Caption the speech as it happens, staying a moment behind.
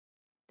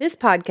This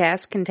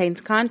podcast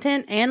contains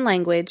content and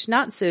language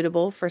not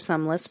suitable for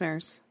some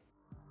listeners.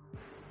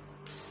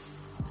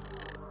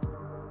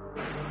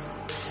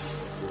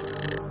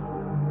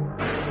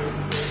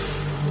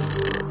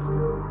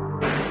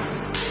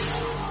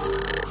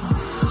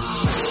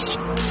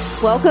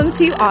 Welcome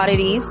to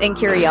Oddities and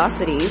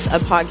Curiosities, a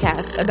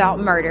podcast about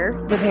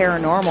murder, the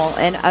paranormal,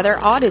 and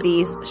other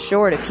oddities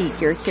sure to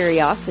pique your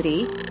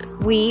curiosity.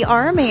 We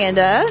are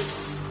Amanda.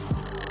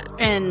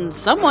 And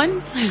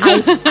someone.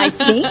 I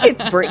think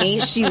it's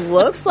Brittany. She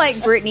looks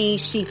like Brittany.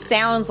 She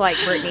sounds like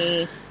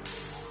Brittany.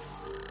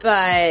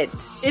 But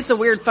It's a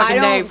weird fucking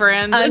day,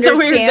 friends. It's understand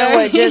a weird day.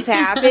 what just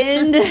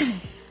happened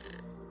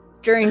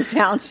during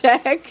sound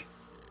check.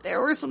 There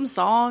were some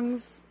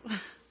songs.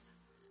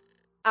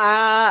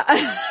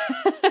 A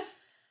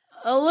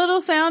A little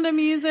Sound of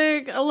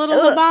Music, a little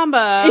La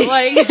Bamba.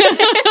 Like,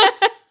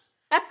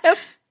 I have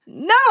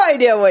no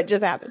idea what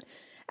just happened.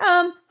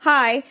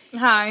 Hi.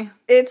 hi.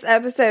 It's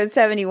episode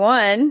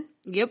 71.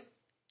 Yep.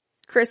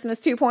 Christmas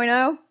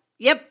 2.0.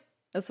 Yep.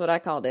 That's what I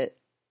called it.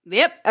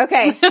 Yep.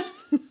 Okay.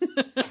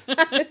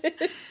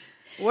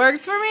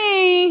 Works for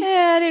me.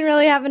 Yeah, I didn't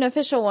really have an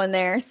official one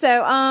there.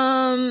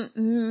 So,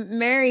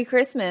 Merry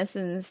Christmas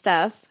and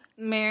stuff.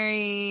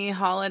 Merry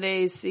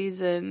holiday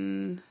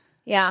season.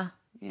 Yeah.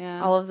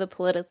 Yeah. All of the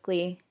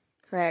politically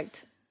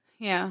correct.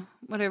 Yeah.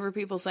 Whatever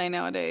people say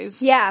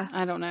nowadays. Yeah.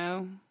 I don't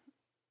know.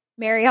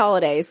 Merry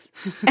holidays.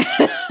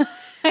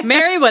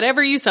 Merry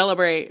whatever you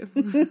celebrate.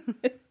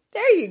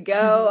 There you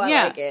go.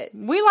 I like it.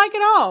 We like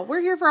it all.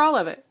 We're here for all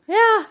of it.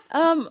 Yeah.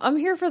 I'm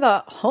here for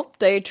the hump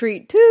day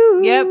treat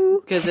too. Yep.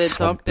 Because it's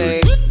hump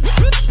day.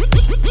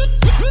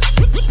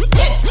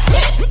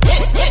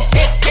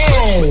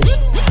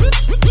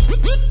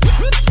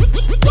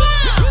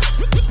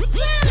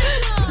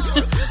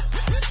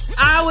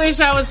 I wish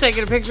I was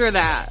taking a picture of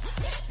that.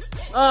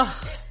 Oh.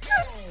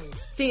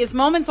 See, it's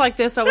moments like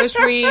this I wish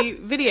we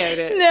videoed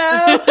it.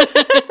 No.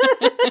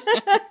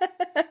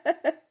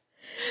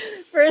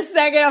 For a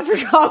second, I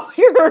forgot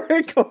we were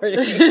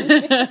recording.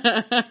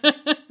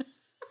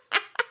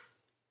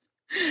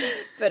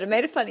 But I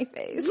made a funny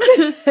face.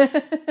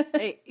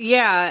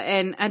 Yeah,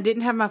 and I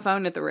didn't have my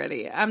phone at the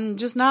ready. I'm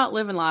just not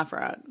living life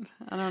right.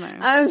 I don't know.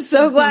 I'm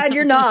so glad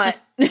you're not.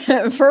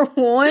 For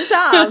one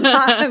time,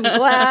 I'm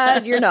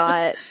glad you're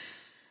not.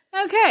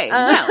 Okay,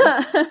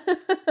 well,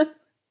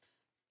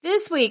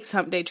 this week's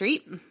hump day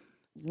treat,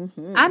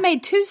 I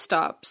made 2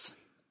 stops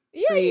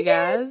for you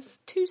guys.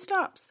 2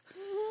 stops.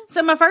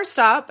 So my first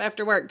stop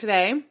after work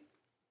today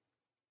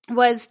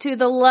was to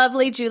the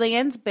lovely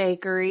Julienne's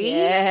Bakery.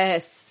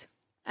 Yes.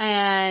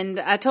 And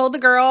I told the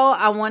girl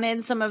I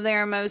wanted some of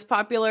their most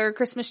popular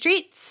Christmas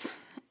treats,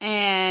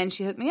 and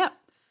she hooked me up.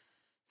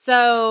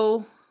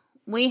 So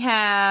we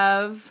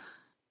have,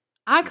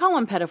 I call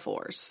them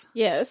pedophores.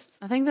 Yes.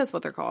 I think that's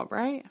what they're called,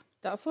 right?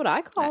 That's what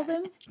I call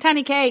them.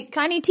 Tiny cakes.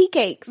 Tiny tea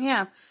cakes.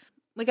 Yeah.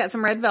 We got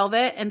some red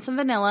velvet and some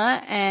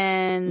vanilla,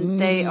 and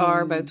they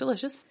are both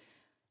delicious.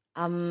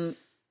 I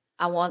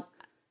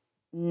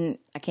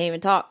can't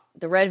even talk.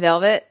 The red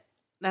velvet.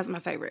 That's my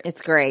favorite.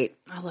 It's great.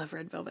 I love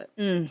red velvet.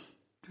 And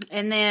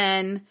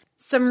then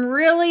some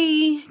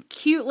really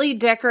cutely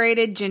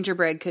decorated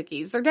gingerbread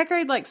cookies. They're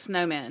decorated like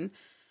snowmen.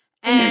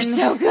 And they're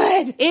so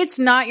good. It's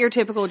not your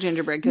typical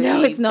gingerbread cookie.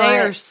 No, it's not. They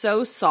are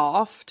so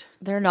soft.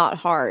 They're not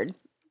hard.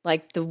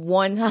 Like the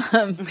one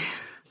time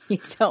you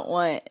don't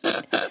want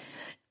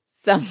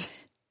some.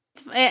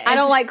 I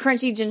don't like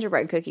crunchy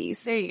gingerbread cookies.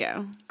 There you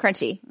go.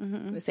 Crunchy.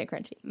 Let me say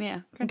crunchy. Yeah.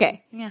 Crunchy.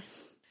 Okay. Yeah.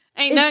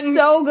 It's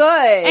so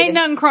good. Ain't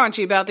nothing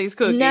crunchy about these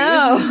cookies.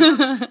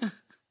 No.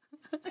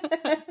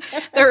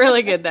 They're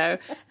really good though.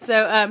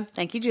 So,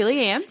 thank you,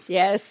 Julienne's.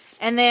 Yes.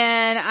 And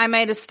then I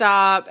made a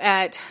stop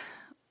at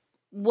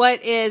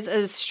what is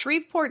a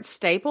Shreveport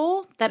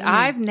staple that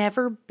I've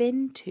never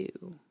been to.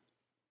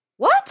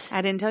 What?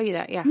 I didn't tell you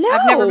that. Yeah. No.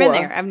 I've never been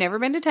there. I've never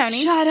been to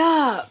Tony's. Shut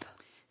up.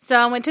 So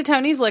I went to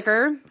Tony's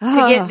Liquor to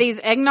get these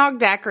eggnog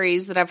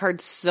daiquiris that I've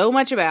heard so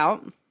much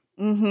about.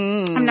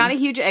 Mm-hmm. I'm not a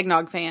huge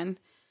eggnog fan,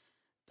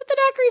 but the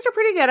daiquiris are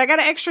pretty good. I got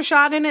an extra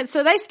shot in it,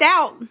 so they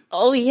stout.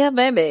 Oh, yeah,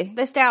 baby.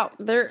 They stout.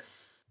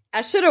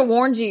 I should have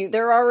warned you.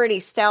 They're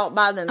already stout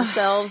by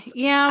themselves.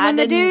 Yeah, when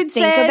the dude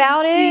think said,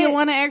 about it. "Do you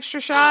want an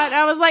extra shot?"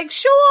 I was like,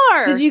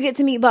 "Sure." Did you get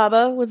to meet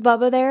Bubba? Was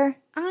Bubba there?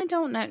 I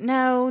don't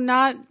know.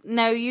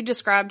 No, you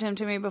described him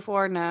to me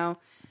before. No.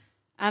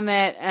 I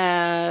met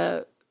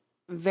a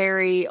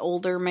very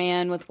older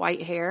man with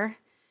white hair.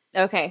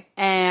 Okay.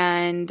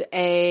 And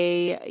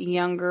a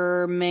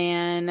younger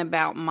man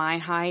about my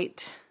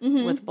height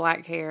with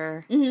black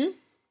hair. Mm-hmm.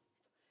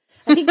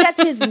 I think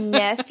that's his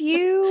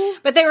nephew.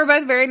 But they were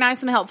both very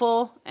nice and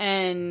helpful.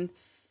 And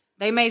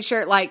they made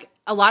sure, like,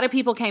 a lot of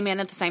people came in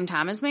at the same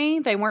time as me.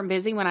 They weren't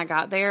busy when I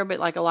got there, but,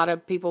 like, a lot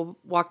of people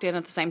walked in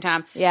at the same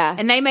time. Yeah.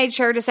 And they made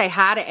sure to say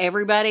hi to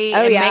everybody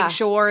make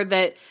sure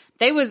that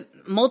they was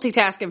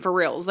multitasking for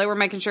reals. They were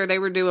making sure they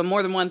were doing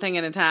more than one thing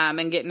at a time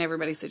and getting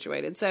everybody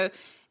situated. So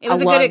it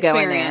was a good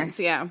experience.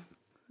 Yeah.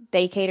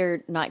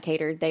 They not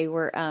catered. They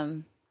were,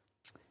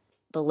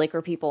 the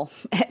liquor people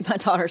at my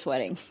daughter's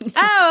wedding.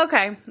 Oh,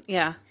 okay.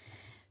 Yeah.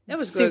 That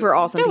was Super good.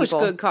 awesome That people.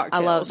 was good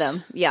cocktails. I love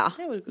them. Yeah.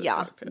 That was good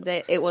yeah.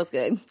 cocktails. It was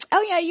good.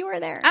 Oh, yeah, you were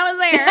there. I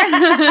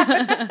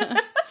was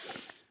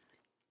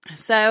there.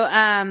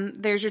 So,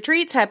 there's your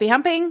treats. Happy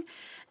humping.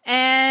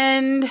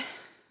 And,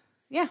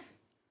 yeah.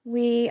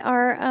 We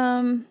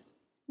are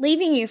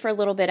leaving you for a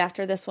little bit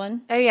after this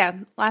one. Oh, yeah.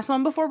 Last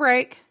one before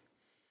break.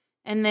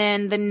 And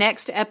then the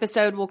next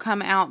episode will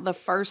come out the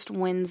first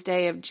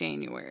Wednesday of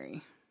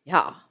January.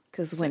 Yeah,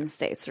 because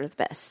Wednesdays are the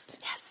best.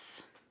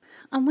 Yes.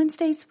 On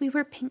Wednesdays, we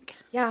wear pink.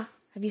 Yeah.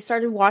 Have you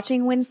started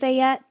watching Wednesday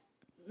yet?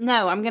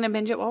 No, I'm going to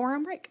binge it while we're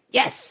on break.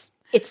 Yes.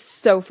 It's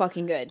so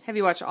fucking good. Have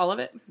you watched all of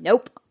it?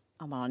 Nope.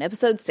 I'm on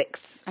episode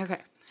 6. Okay.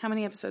 How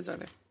many episodes are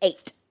there?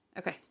 8.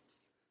 Okay.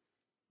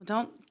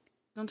 Well,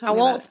 don't tell I me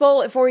won't about it.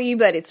 spoil it for you,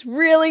 but it's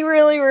really,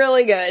 really,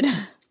 really good.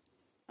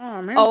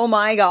 Oh, man. Oh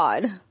my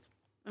God.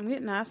 I'm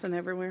getting icing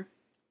everywhere.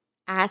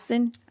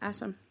 Icing?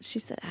 Icing. She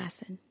said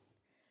icing.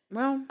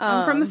 Well,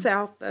 I'm from the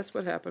South. That's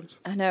what happens.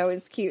 I know,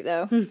 it's cute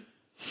though.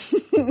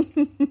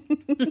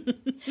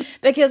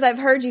 Because I've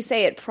heard you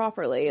say it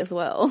properly as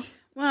well.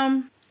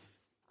 Well,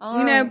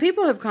 you know,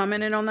 people have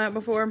commented on that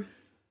before.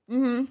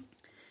 Mm-hmm.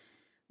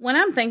 When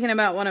I'm thinking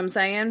about what I'm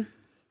saying,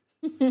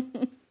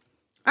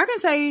 I can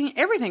say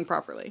everything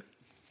properly.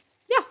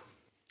 Yeah.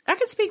 I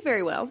can speak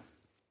very well.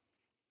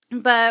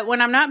 But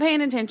when I'm not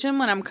paying attention,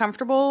 when I'm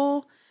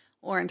comfortable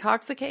or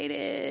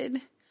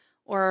intoxicated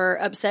or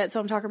upset, so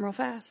I'm talking real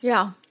fast.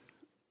 Yeah.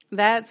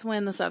 That's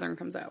when the Southern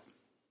comes out.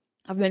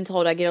 I've been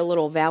told I get a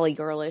little valley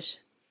girlish.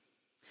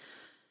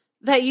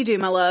 That you do,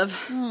 my love.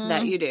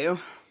 That you do.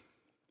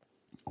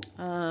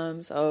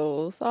 I'm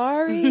so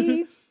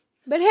sorry.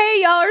 But hey,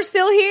 y'all are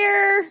still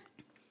here.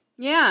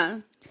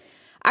 Yeah.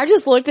 I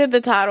just looked at the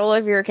title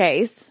of your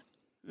case.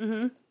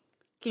 Mm-hmm.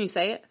 Can you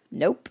say it?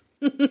 Nope.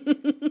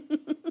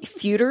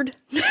 Feudered?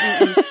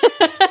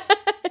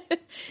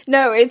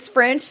 No, it's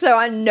French, so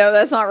I know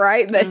that's not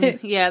right,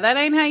 but Yeah, that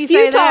ain't how you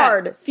say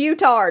that.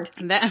 Futard.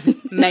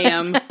 That,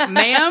 ma'am.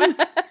 Ma'am?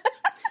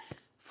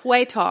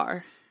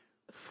 Fouettard.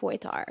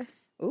 Fouettard.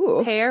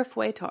 Ooh. Père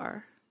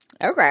Fouettard.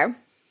 Okay.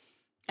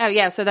 Oh,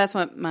 yeah, so that's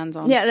what mine's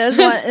on. Yeah,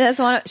 that's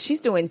one.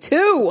 She's doing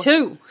 2.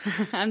 2.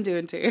 I'm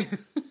doing 2.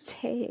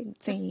 Tag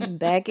team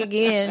back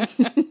again.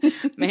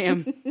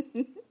 Ma'am.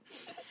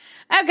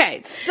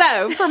 Okay,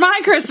 so for my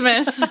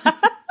Christmas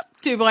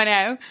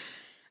 2.0,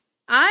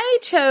 I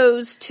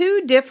chose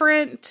 2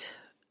 different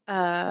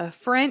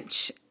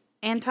French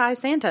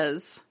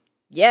anti-Santas.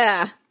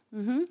 Yeah.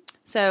 Mm-hmm.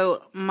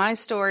 So my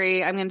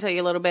story, I'm going to tell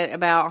you a little bit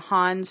about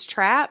Hans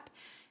Trapp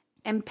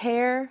and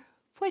Père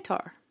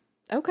Fouettard.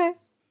 Okay.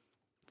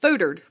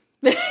 Foodered.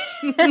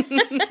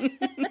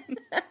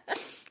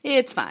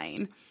 It's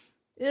fine.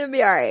 It'll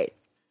be all right.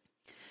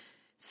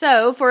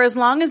 So, for as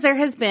long as there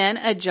has been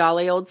a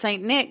jolly old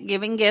Saint Nick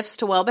giving gifts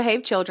to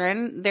well-behaved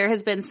children, there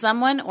has been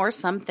someone or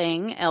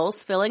something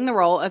else filling the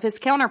role of his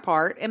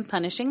counterpart and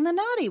punishing the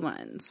naughty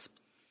ones.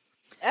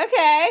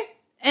 Okay.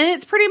 And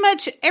it's pretty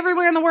much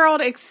everywhere in the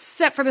world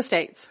except for the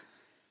States.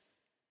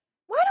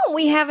 Why don't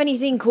we have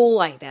anything cool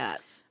like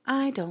that?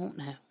 I don't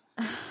know.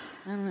 I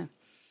don't know.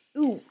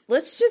 Ooh,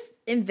 let's just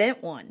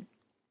invent one.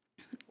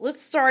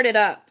 Let's start it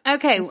up.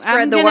 Okay, And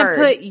I'm the going word.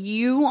 to put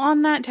you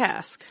on that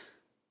task.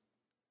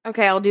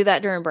 Okay, I'll do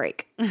that during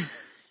break. Okay.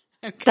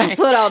 That's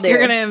what I'll do. You're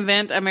going to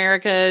invent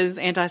America's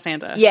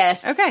anti-Santa.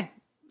 Yes. Okay.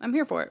 I'm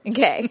here for it.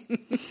 Okay.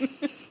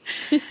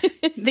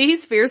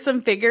 These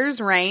fearsome figures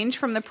range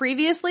from the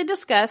previously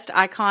discussed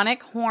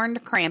iconic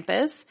horned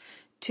Krampus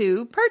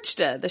to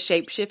Perchta, the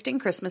shape-shifting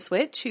Christmas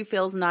witch who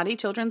fills naughty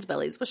children's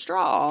bellies with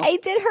straw. I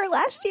did her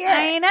last year.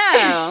 I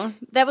know.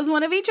 That was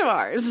one of each of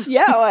ours.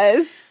 Yeah, it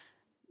was.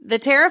 The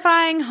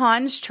terrifying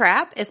Hans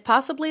Trapp is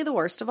possibly the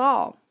worst of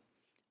all.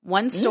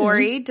 One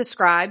story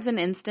describes an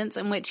instance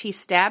in which he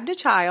stabbed a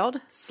child,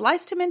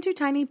 sliced him into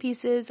tiny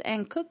pieces,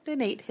 and cooked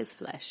and ate his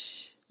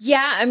flesh.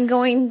 Yeah, I'm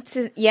going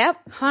to, yep.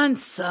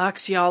 Hans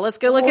sucks, y'all. Let's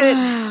go look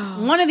at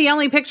one of the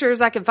only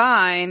pictures I could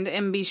find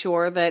and be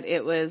sure that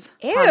it was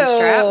Hans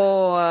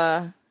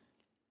Trapp.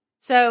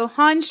 So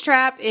Hans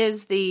Trapp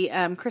is the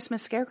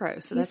Christmas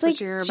scarecrow. So that's like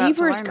what you're about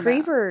Jeepers to learn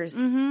Creepers.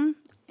 about. Mm-hmm.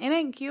 It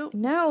ain't cute.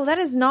 No, that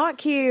is not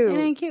cute. It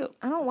ain't cute.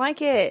 I don't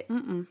like it.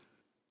 Mm-mm.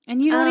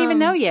 And you don't even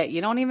know yet.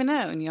 You don't even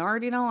know, and you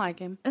already don't like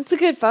him. It's a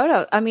good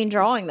photo. I mean,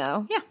 drawing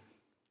though. Yeah.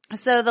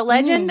 So the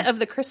legend of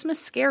the Christmas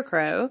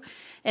scarecrow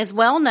is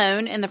well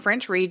known in the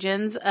French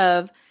regions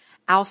of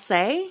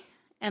Alsace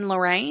and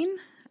Lorraine.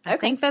 I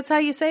think that's how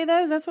you say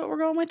those. That's what we're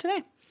going with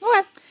today.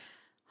 Okay.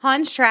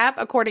 Hans Trapp,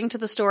 according to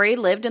the story,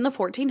 lived in the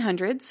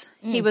 1400s.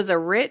 He was a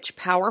rich,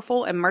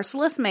 powerful, and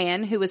merciless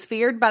man who was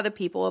feared by the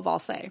people of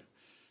Alsace.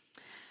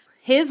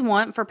 His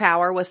want for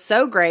power was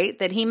so great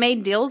that he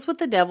made deals with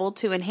the devil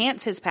to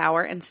enhance his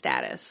power and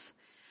status.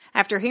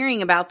 After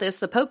hearing about this,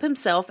 the Pope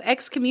himself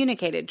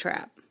excommunicated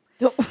Trapp.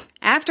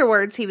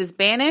 Afterwards, he was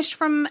banished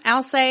from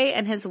Alsace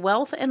and his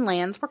wealth and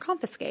lands were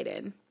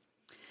confiscated.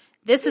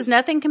 This is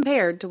nothing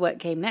compared to what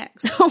came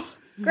next.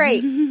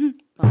 Great. Bum,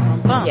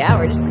 bum, bum. Yeah,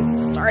 we're just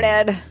getting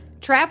started.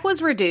 Trapp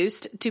was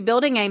reduced to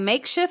building a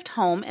makeshift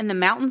home in the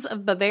mountains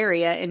of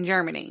Bavaria in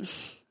Germany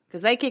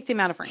because they kicked him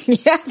out of France.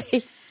 Yeah.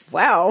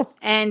 Wow.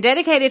 And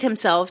dedicated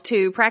himself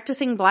to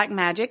practicing black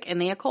magic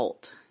and the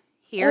occult.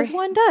 Here, As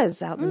one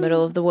does out in the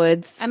middle of the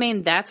woods. I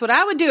mean, that's what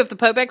I would do if the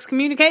Pope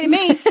excommunicated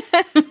me.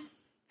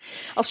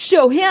 I'll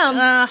show him.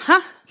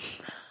 Uh-huh.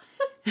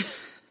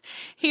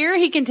 Here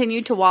he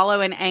continued to wallow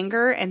in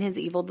anger and his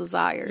evil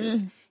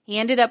desires. He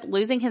ended up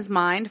losing his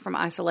mind from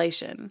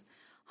isolation.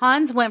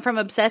 Hans went from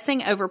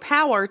obsessing over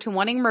power to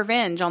wanting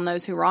revenge on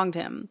those who wronged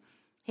him.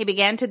 He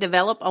began to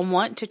develop a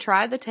want to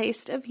try the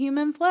taste of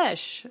human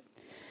flesh.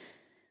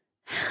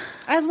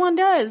 As one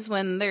does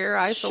when they're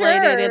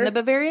isolated in the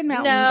Bavarian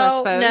mountains, I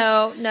suppose.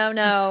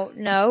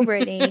 No,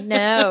 Brittany.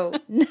 No.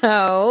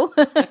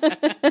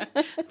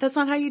 That's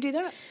not how you do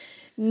that.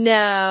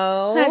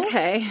 No.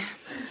 Okay.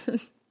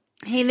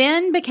 He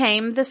then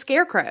became the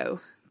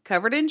Scarecrow.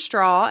 Covered in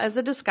straw as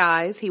a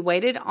disguise, he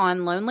waited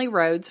on lonely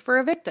roads for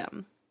a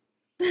victim.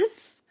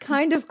 That's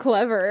kind of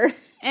clever.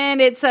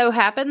 And it so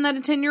happened that a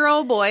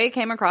 10-year-old boy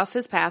came across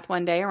his path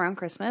one day around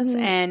Christmas,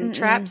 and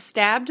Trapp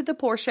stabbed the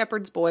poor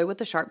shepherd's boy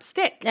with a sharp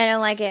stick. I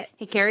don't like it.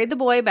 He carried the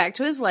boy back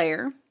to his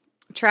lair.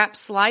 Trapp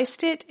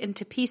sliced it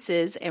into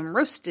pieces and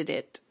roasted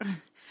it.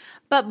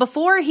 But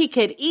before he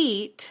could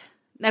eat...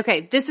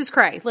 Okay, this is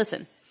cray.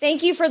 Listen.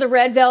 Thank you for the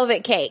red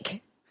velvet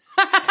cake.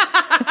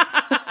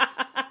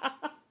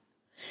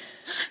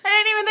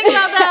 I didn't even think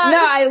about that.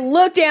 No, I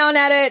looked down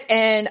at it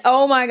and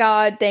oh my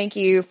God, thank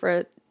you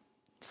for,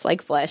 it's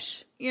like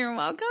flesh. You're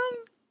welcome.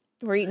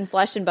 We're eating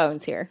flesh and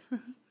bones here.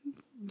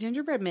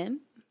 Gingerbread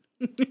men.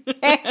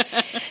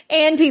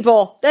 And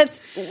people.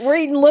 We're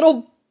eating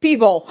little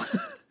people.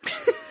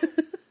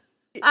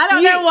 I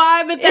don't know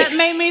why, but that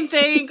made me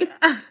think,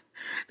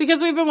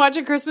 because we've been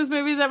watching Christmas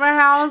movies at my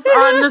house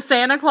on the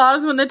Santa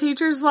Claus when the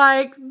teacher's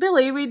like,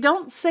 Billy, we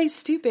don't say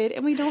stupid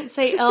and we don't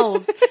say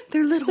elves.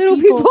 They're little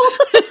people.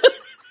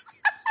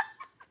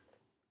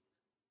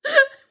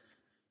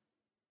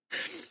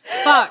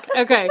 Fuck.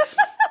 Okay.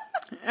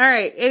 All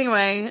right.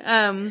 Anyway.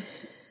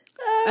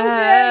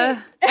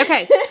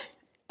 Okay.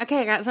 Okay.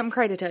 I got something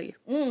crazy to tell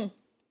you.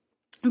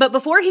 But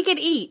before he could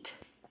eat,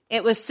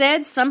 it was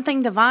said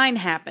something divine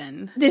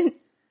happened.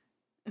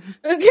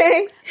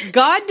 Okay.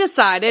 God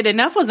decided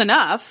enough was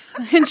enough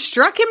and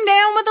struck him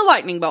down with a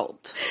lightning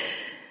bolt.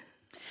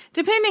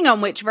 Depending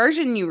on which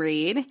version you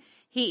read,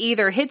 he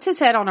either hits his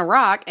head on a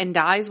rock and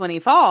dies when he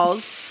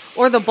falls,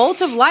 or the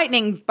bolt of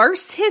lightning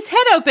bursts his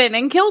head open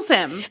and kills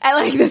him. I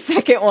like the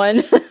second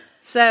one.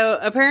 So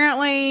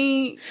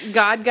apparently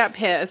God got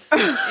pissed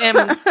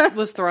and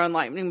was throwing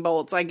lightning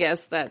bolts. I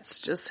guess that's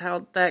just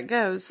how that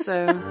goes.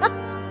 So this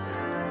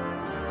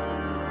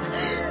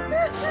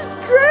is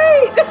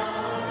great.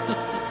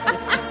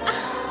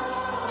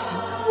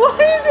 Why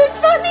is it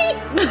funny?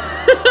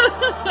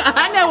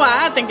 I know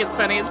why I think it's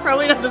funny. It's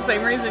probably not the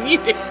same reason you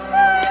do.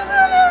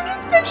 I'm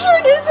just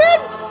picturing his head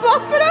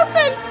popping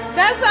open.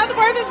 That's not the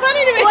part that's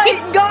funny to me.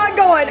 Like God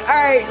going, all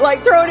right,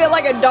 like throwing it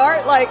like a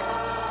dart, like.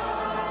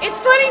 It's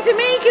funny to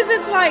me because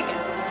it's like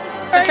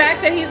the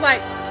fact that he's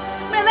like,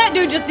 man, that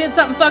dude just did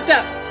something fucked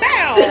up.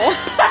 Bow.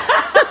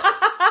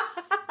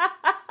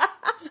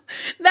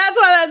 That's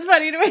why that's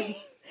funny to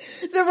me.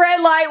 The red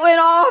light went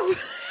off.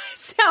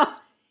 So.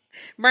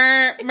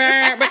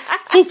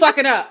 Who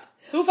fucking up?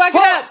 Who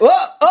fucking up?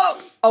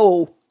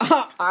 All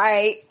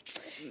right.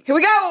 Here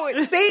we go.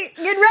 See,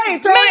 get ready.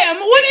 Throw Ma'am,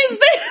 it. what is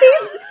this?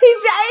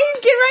 He's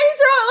getting ready to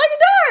throw it like a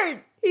dart.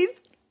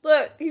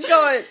 He's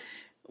going.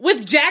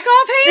 With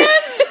jack-off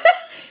hands?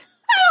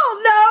 I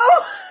don't know.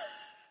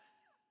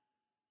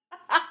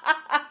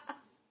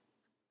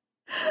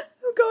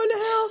 I'm going to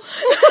hell.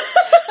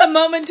 A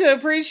moment to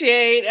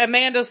appreciate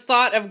Amanda's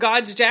thought of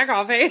God's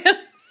jack-off hands.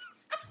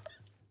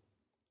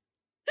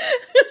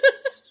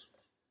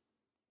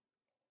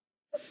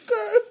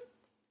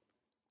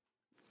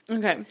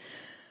 Okay.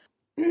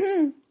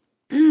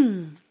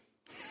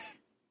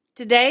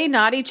 Today,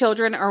 naughty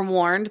children are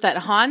warned that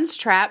Hans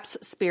Trapp's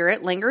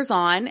spirit lingers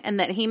on and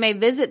that he may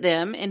visit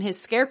them in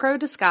his scarecrow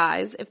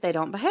disguise if they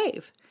don't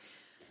behave.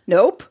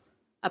 Nope.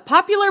 A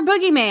popular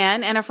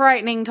boogeyman and a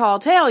frightening tall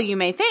tale, you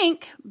may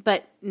think,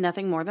 but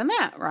nothing more than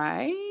that,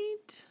 right?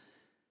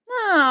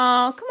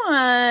 Oh, come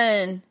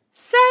on.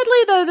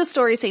 Sadly, though, the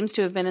story seems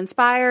to have been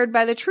inspired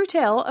by the true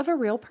tale of a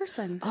real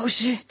person. Oh,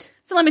 shit.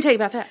 So let me tell you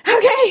about that.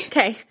 Okay.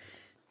 Okay.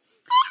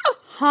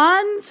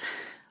 Hans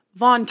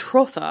von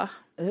Trotha.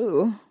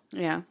 Ooh.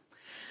 Yeah.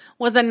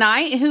 Was a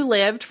knight who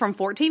lived from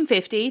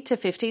 1450 to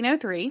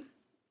 1503.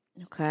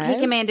 Okay. He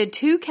commanded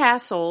 2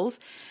 castles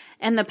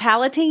and the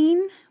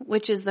Palatine,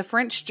 which is the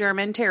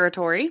French-German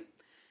territory,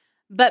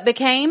 but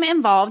became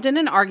involved in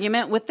an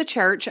argument with the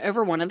church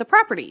over one of the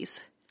properties.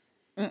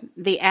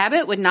 The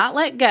abbot would not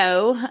let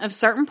go of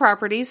certain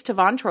properties to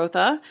von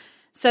Trotha,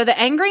 so the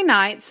angry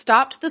knight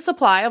stopped the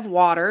supply of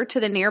water to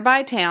the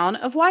nearby town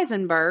of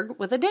Weisenberg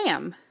with a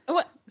dam.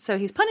 What? So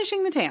he's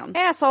punishing the town.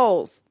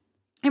 Assholes.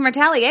 In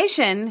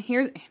retaliation,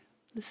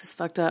 this is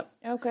fucked up.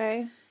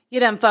 Okay. You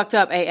done fucked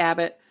up,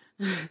 Abbot.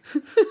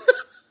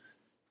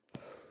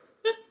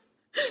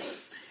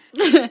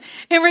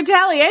 In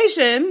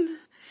retaliation,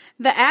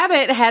 the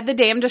abbot had the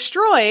dam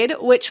destroyed,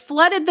 which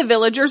flooded the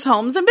villagers'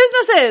 homes and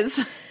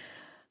businesses.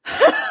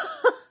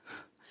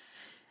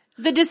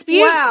 The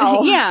dispute,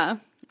 Wow.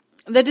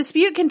 The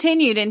dispute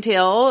continued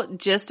until,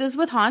 just as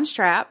with Hans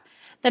Trapp,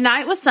 the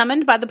knight was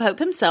summoned by the Pope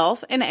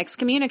himself and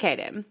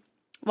excommunicated.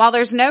 While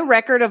there's no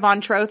record of von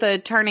Trotha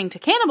turning to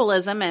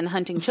cannibalism and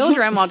hunting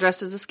children while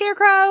dressed as a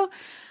scarecrow,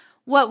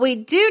 what we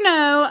do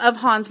know of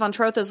Hans von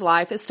Trotha's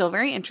life is still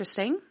very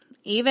interesting.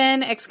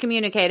 Even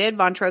excommunicated,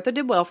 von Trotha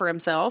did well for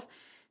himself.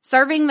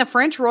 Serving the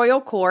French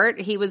royal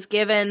court, he was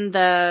given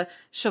the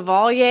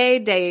Chevalier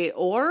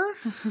d'Or.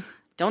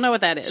 Don't know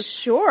what that is.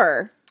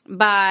 Sure.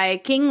 By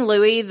King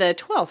Louis the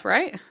 12th,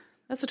 right?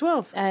 That's a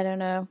 12. I don't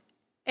know.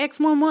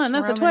 X11,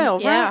 that's a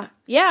 12, right?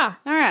 Yeah.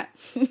 All right.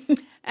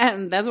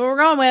 And that's what we're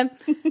going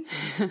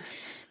with.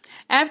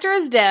 After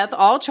his death,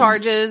 all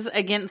charges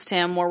against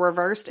him were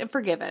reversed and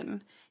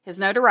forgiven. His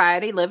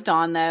notoriety lived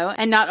on, though,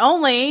 and not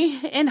only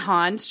in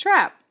Hans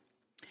Trapp.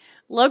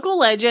 Local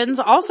legends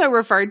also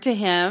referred to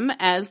him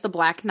as the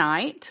Black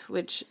Knight,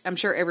 which I'm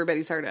sure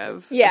everybody's heard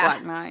of. Yeah. The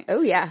Black Knight.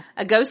 Oh, yeah.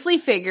 A ghostly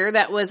figure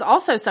that was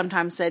also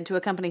sometimes said to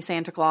accompany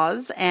Santa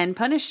Claus and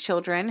punish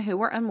children who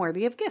were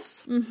unworthy of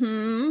gifts.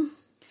 Mm-hmm.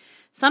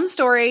 Some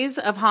stories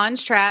of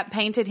Hans Trapp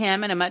painted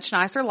him in a much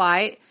nicer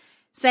light,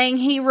 saying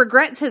he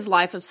regrets his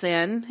life of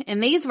sin. In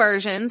these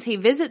versions, he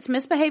visits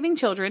misbehaving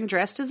children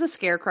dressed as a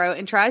scarecrow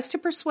and tries to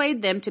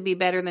persuade them to be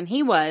better than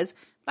he was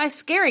by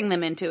scaring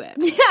them into it.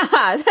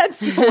 Yeah, that's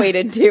the way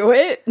to do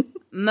it.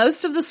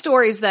 Most of the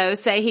stories, though,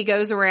 say he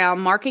goes around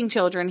marking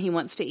children he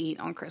wants to eat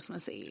on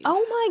Christmas Eve.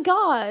 Oh, my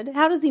God.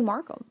 How does he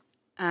mark them?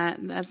 I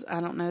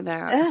don't know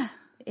that.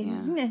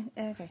 Yeah.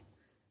 Okay.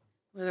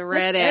 With a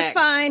red X. It's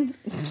fine.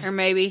 Or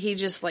maybe he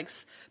just like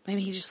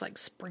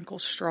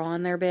sprinkles straw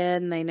in their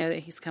bed and they know that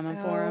he's coming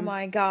for them. Oh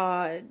my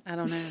God. I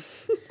don't know.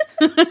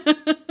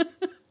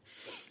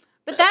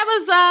 But that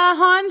was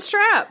Hans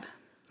Trapp.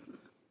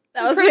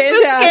 That was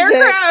Christmas fantastic.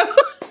 scarecrow.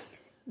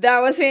 That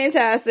was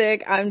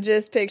fantastic. I'm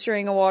just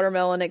picturing a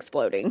watermelon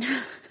exploding.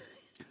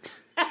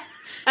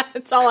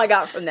 That's all I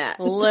got from that.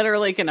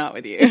 Literally cannot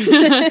with you.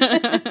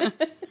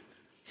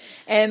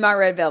 And my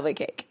red velvet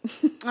cake.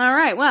 All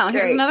right. Well,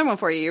 here's Great. another one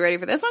for you. You ready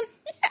for this one?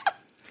 Yeah.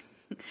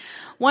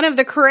 One of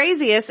the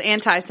craziest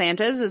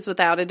anti-Santas is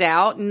without a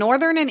doubt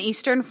northern and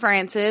eastern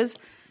France's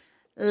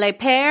Le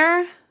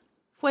Père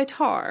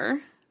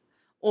Fouettard,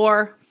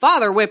 or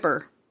Father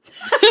Whipper.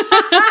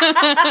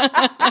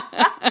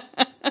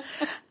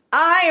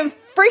 I am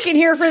freaking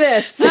here for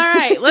this. All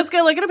right. Let's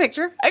go look at a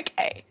picture.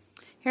 Okay.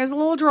 Here's a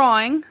little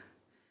drawing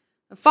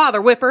of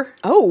Father Whipper.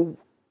 Oh.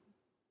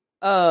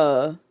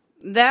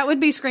 That would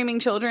be screaming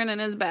children in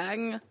his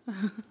bag.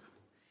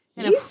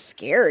 He's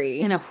scary.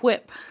 In a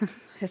whip.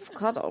 His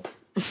cuddle.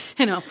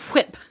 In a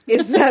whip.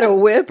 Is that a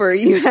whip or are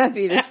you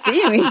happy to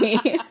see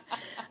me?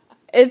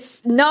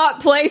 It's not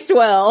placed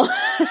well.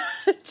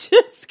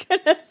 Just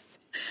gonna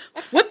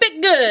Whip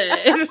it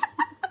good.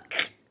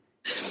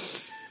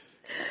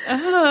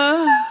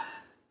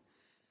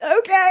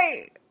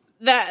 Okay.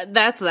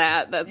 That's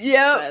that.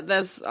 Yep.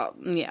 That's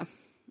yeah.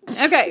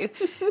 Okay.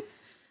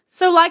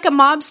 So like a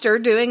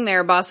mobster doing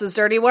their boss's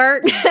dirty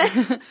work,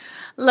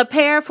 Le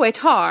Père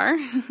Fouettard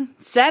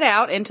set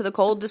out into the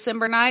cold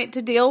December night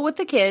to deal with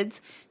the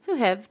kids who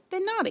have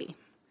been naughty.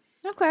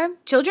 Okay.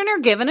 Children are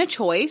given a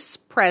choice,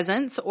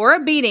 presents, or a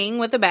beating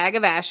with a bag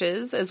of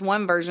ashes, as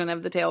one version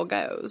of the tale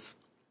goes.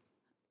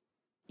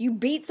 You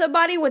beat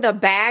somebody with a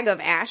bag of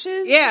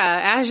ashes?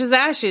 Yeah,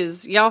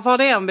 ashes. Y'all fall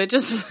down,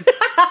 bitches.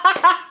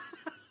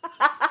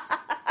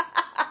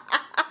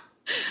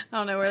 I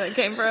don't know where that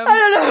came from. I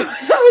don't know.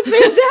 That was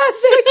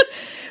fantastic.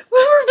 We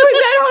were putting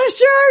that on a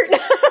shirt.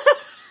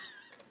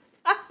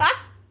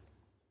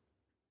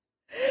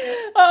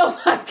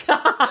 Oh my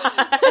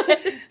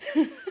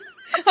God.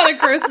 On a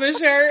Christmas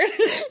shirt.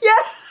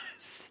 Yes.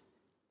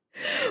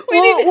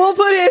 We'll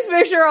put his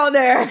picture on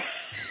there.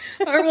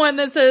 Or one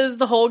that says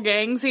the whole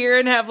gang's here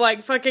and have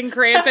like fucking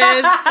Krampus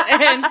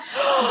and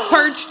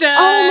Perchta.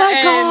 Oh my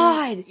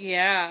and, God.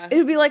 Yeah. It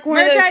would be like one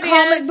Merch of those ideas.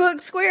 comic book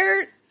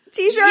square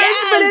t-shirts,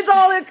 Yes. but it's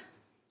all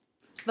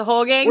The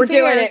whole gang's We're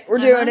here. doing it. We're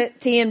doing it.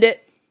 TM'd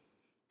it.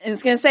 And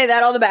it's going to say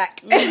that on the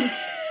back.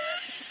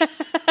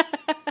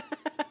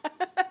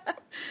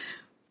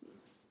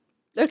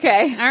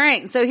 Okay. All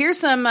right. So here's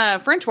some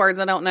French words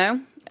I don't know.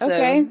 So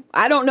Okay.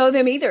 I don't know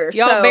them either.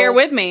 y'all so bear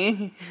with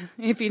me.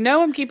 If you know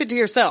them, keep it to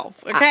yourself.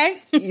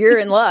 Okay? You're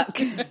in luck.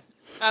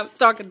 I was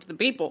talking to the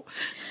people.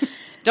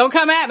 Don't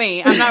come at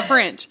me. I'm not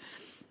French.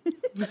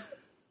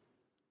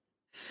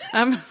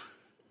 I'm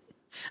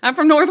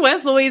from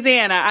Northwest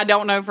Louisiana. I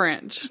don't know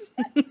French.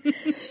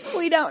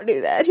 We don't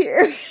do that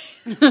here.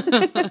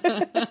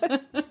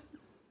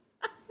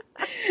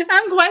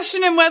 I'm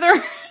questioning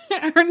whether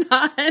or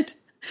not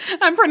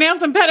I'm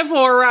pronouncing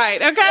pedophile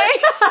right, okay?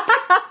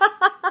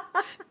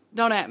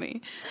 Don't at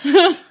me.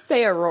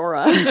 Say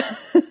Aurora.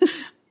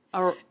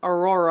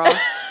 Aurora.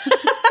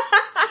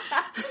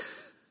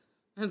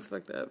 That's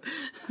fucked up.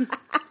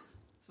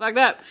 It's fucked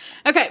up.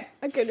 Okay.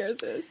 My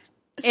goodness.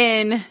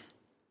 In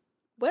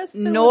West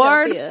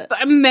Nord,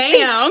 Philadelphia.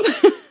 ma'am.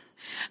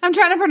 I'm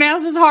trying to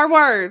pronounce this hard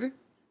word.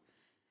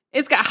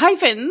 It's got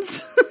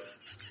hyphens.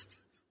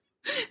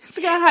 It's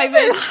got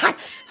hyphens.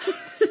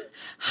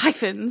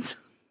 Hyphens.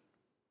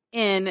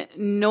 In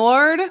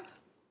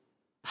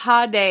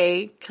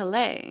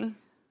Nord-Pas-de-Calais.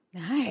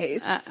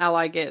 Nice. I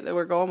like it that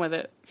we're going with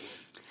it.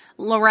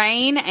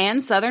 Lorraine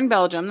and southern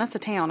Belgium. That's a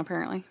town,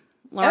 apparently.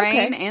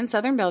 Lorraine and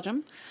southern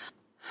Belgium.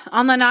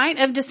 On the night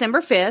of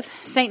December 5th,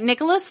 St.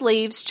 Nicholas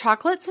leaves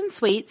chocolates and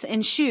sweets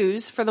and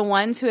shoes for the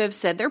ones who have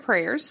said their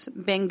prayers,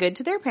 been good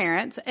to their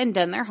parents, and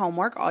done their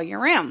homework all year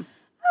round.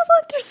 Oh,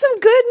 look, there's some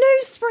good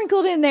news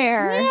sprinkled in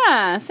there.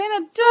 Yeah,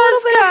 Santa does A little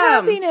bit of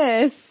come.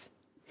 happiness.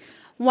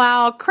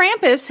 While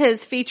Krampus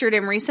has featured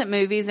in recent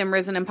movies and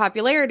risen in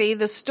popularity,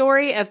 the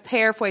story of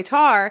Père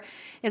Fouettard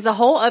is a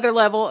whole other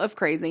level of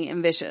crazy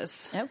and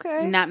vicious.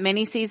 Okay. Not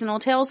many seasonal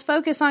tales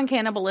focus on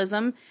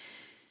cannibalism,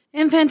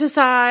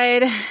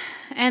 infanticide,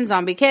 and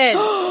zombie kids.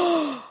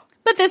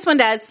 But this one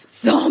does.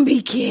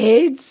 Zombie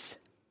kids.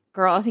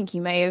 Girl, I think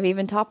you may have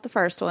even topped the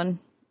first one.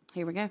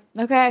 Here we go.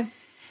 Okay.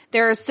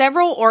 There are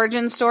several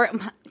origin stories.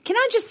 Can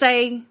I just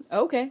say,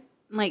 Okay.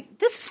 like,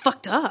 this is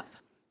fucked up.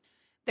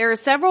 There are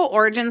several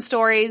origin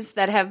stories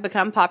that have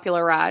become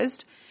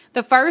popularized.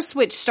 The first,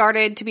 which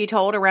started to be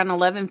told around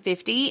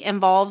 1150,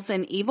 involves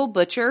an evil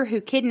butcher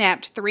who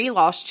kidnapped 3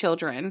 lost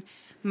children,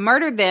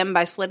 murdered them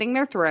by slitting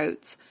their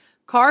throats,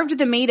 carved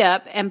the meat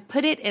up, and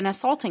put it in a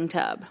salting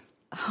tub.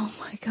 Oh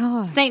my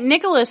God. St.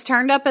 Nicholas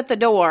turned up at the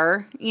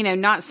door,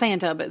 not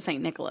Santa, but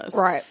St. Nicholas.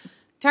 Right.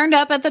 Turned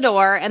up at the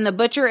door, and the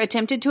butcher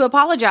attempted to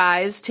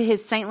apologize to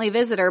his saintly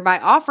visitor by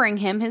offering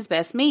him his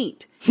best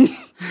meat.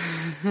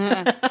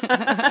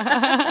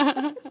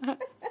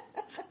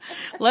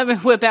 Let me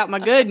whip out my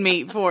good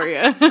meat for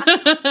you. See,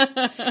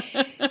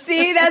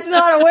 that's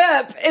not a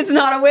whip. It's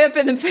not a whip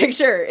in the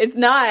picture. It's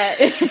not.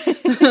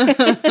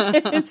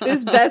 It's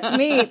his best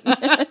meat.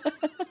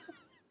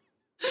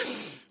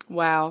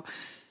 Wow.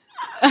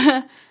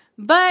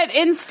 But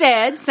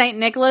instead, St.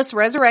 Nicholas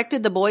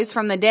resurrected the boys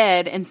from the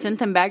dead and sent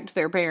them back to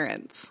their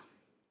parents.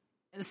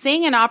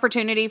 Seeing an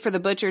opportunity for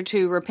the butcher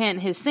to repent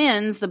his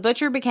sins, the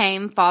butcher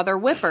became Father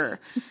Whipper,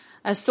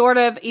 a sort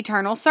of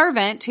eternal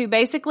servant who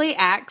basically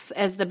acts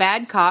as the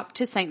bad cop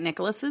to St.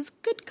 Nicholas's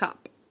good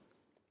cop.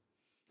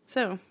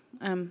 So,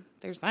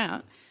 there's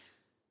that.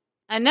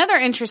 Another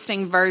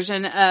interesting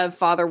version of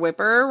Father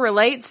Whipper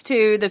relates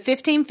to the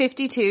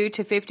 1552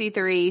 to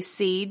 53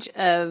 siege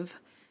of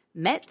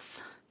Metz.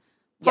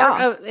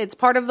 It's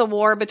part of the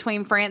war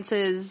between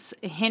France's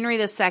Henry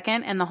II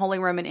and the Holy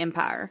Roman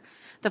Empire.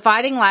 The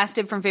fighting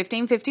lasted from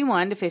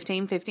 1551 to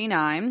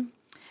 1559.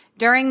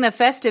 During the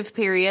festive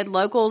period,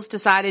 locals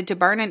decided to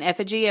burn an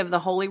effigy of the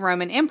Holy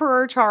Roman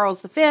Emperor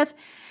Charles V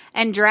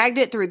and dragged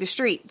it through the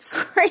streets.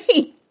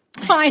 Great.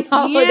 Fine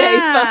holiday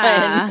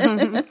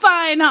fun.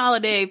 Fine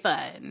holiday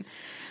fun.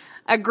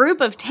 A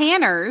group of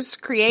tanners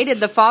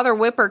created the Father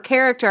Whipper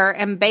character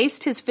and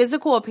based his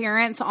physical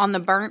appearance on the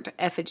burnt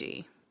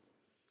effigy.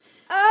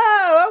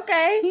 Oh,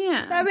 okay.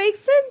 Yeah. That makes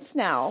sense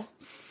now.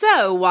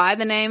 So, why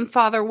the name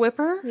Father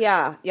Whipper?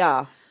 Yeah.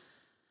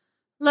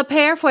 Le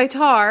Père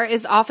Fouettard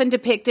is often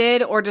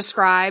depicted or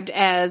described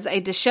as a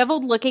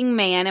disheveled-looking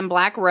man in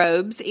black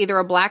robes, either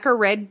a black or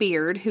red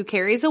beard, who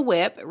carries a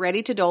whip,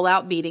 ready to dole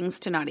out beatings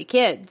to naughty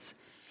kids.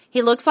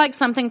 He looks like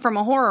something from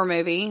a horror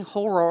movie, and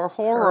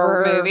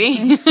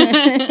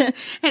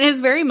is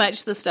very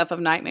much the stuff of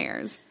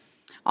nightmares.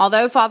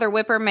 Although Father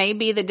Whipper may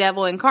be the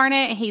devil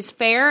incarnate, he's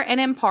fair and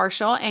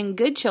impartial, and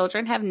good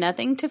children have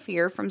nothing to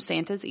fear from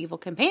Santa's evil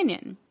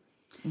companion.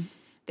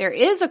 There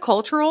is a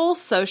cultural,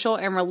 social,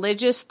 and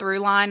religious through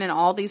line in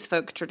all these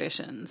folk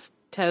traditions.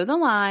 Toe the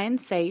line,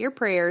 say your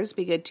prayers,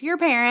 be good to your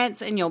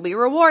parents, and you'll be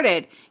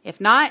rewarded. If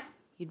not,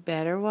 you'd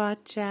better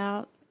watch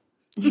out.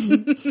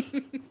 You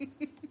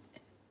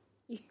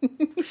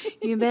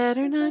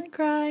better not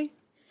cry.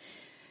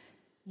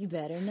 You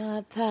better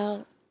not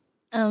pout.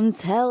 I'm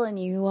telling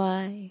you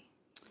why.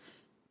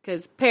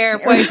 Because Père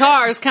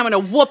Fouettard is coming to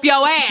whoop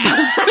your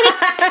ass.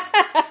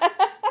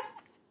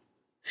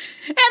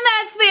 And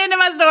that's the end of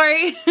my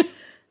story.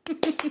 That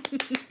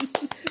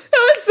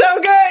was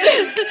so good.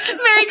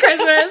 Merry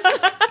Christmas.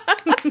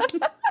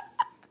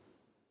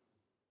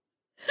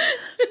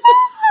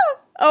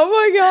 Oh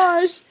my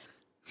gosh.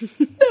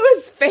 That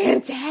was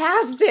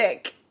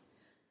fantastic.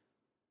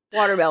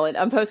 Watermelon.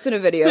 I'm posting a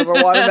video of a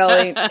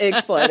watermelon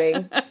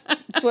exploding.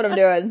 That's what I'm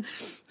doing.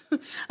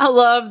 I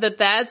love that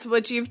that's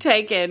what you've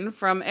taken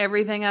from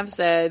everything I've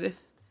said.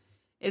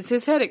 Is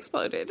his head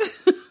exploded?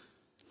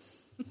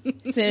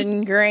 It's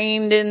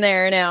ingrained in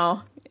there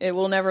now. It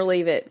will never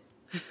leave it.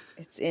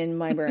 It's in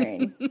my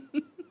brain.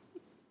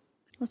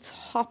 Let's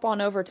hop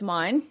on over to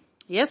mine.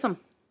 Yes,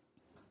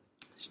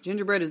 this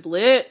gingerbread is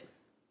lit.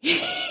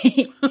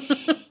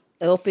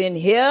 Up in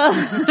here.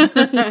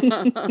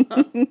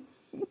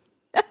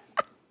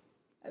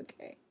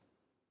 Okay.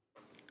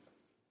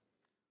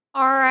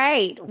 All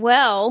right.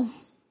 Well,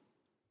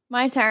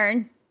 my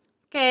turn.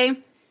 Okay.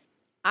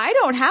 I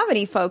don't have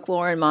any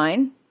folklore in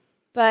mine,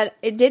 but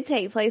it did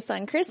take place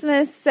on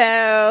Christmas,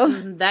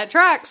 so That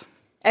tracks.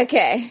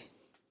 Okay.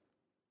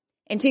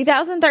 In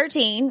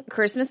 2013,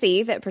 Christmas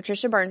Eve at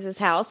Patricia Burns'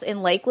 house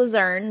in Lake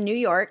Luzerne, New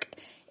York,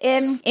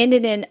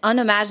 ended in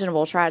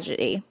unimaginable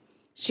tragedy.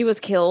 She was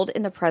killed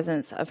in the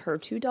presence of her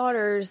 2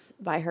 daughters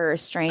by her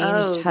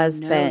estranged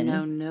husband.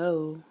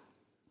 No.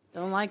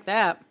 Don't like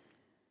that.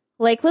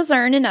 Lake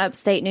Luzerne in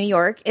upstate New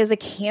York is a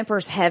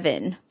camper's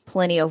heaven.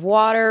 Plenty of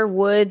water,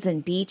 woods,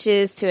 and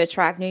beaches to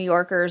attract New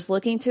Yorkers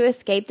looking to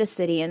escape the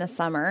city in the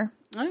summer.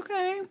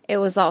 Okay. It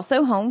was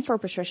also home for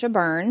Patricia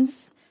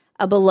Burns,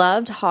 a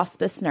beloved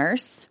hospice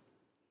nurse.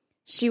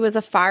 She was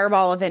a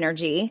fireball of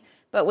energy,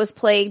 but was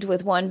plagued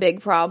with one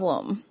big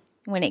problem.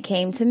 When it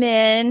came to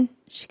men,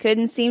 she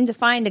couldn't seem to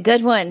find a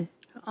good one.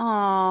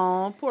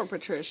 Oh, poor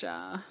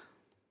Patricia.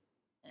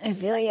 I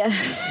feel ya.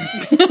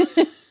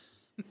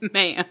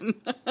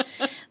 Ma'am.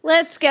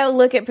 Let's go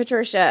look at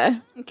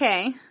Patricia.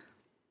 Okay.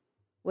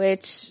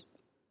 Which,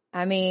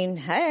 I mean,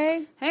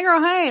 hey. Hey,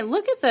 girl, hey.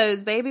 Look at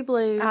those baby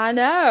blues. I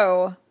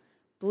know.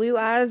 Blue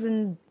eyes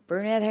and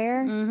brunette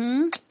hair.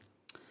 Mm-hmm.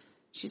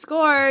 She's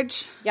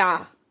gorge.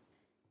 Yeah.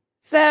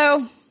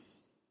 So,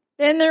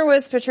 then there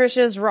was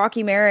Patricia's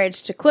rocky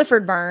marriage to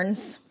Clifford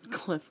Burns.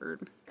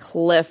 Clifford.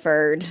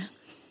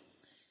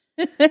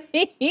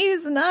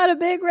 He's not a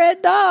big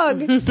red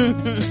dog.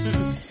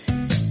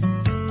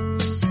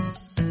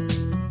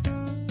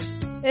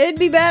 It'd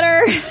be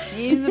better.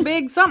 He's a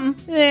big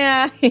something.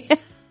 Yeah.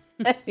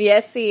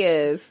 Yes, he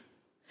is.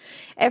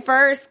 At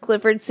first,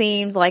 Clifford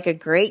seemed like a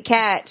great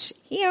catch.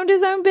 He owned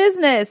his own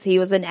business. He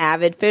was an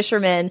avid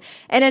fisherman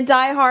and a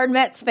diehard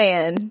Mets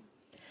fan.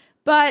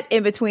 But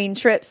in between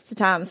trips to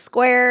Times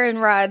Square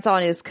and rides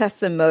on his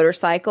custom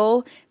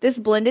motorcycle, this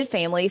blended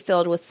family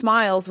filled with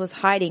smiles was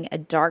hiding a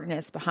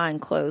darkness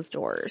behind closed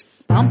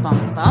doors. Bum,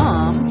 bum,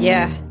 bum.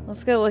 Yeah,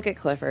 let's go look at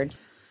Clifford.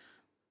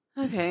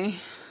 Okay.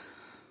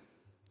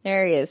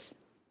 There he is.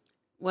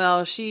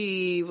 Well,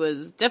 she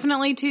was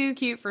definitely too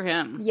cute for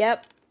him.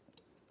 Yep.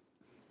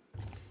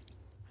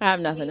 I have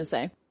nothing to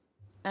say.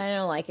 I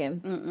don't like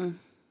him. Mm-mm.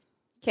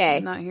 Okay.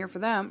 I'm not here for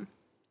that.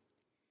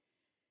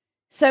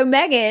 So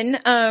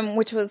Megan,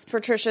 which was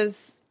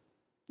Patricia's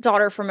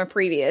daughter from a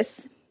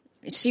previous,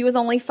 she was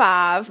only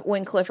 5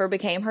 when Clifford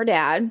became her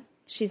dad.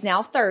 She's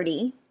now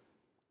 30.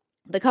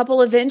 The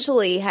couple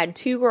eventually had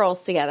 2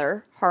 girls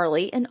together,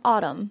 Harley and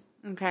Autumn.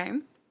 Okay.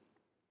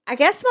 I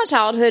guess my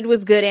childhood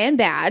was good and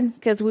bad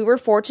because we were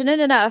fortunate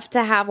enough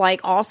to have like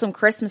awesome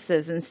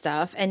Christmases and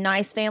stuff and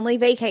nice family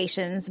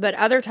vacations, but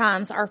other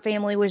times our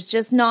family was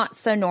just not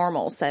so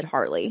normal, said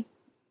Harley.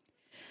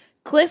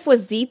 Cliff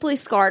was deeply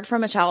scarred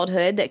from a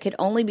childhood that could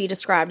only be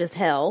described as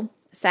hell.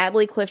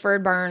 Sadly,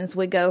 Clifford Burns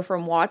would go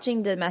from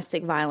watching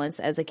domestic violence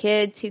as a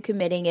kid to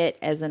committing it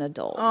as an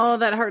adult. Oh,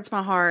 that hurts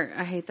my heart.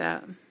 I hate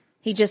that.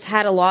 He just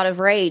had a lot of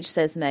rage,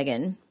 says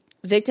Megan.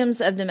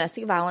 Victims of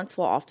domestic violence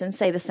will often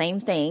say the same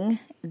thing,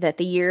 that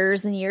the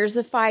years and years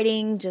of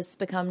fighting just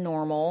become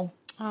normal.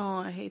 Oh,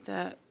 I hate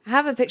that. I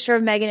have a picture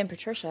of Megan and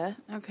Patricia.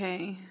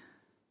 Okay.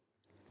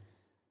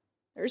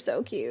 They're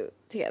so cute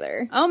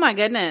together. Oh, my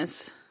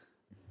goodness.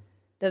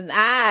 The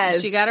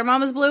eyes. She got her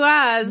mama's blue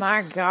eyes.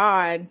 My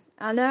God.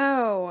 I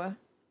know.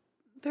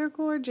 They're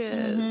gorgeous.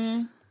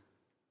 Mm-hmm.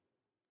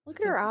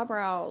 Look at her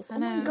eyebrows. I Oh,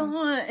 my know.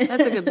 God.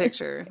 That's a good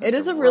picture. It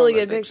is a really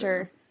good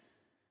picture.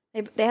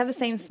 They have the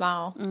same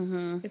smile.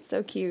 Mm-hmm. It's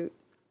so cute.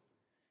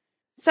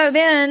 So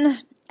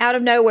then, out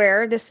of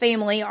nowhere, this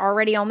family,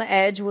 already on the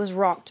edge, was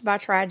rocked by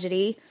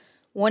tragedy.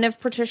 One of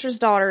Patricia's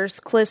daughters,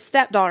 Cliff's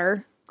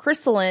stepdaughter,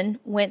 Crystalline,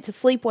 went to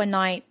sleep one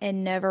night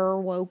and never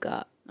woke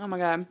up. Oh, my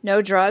God.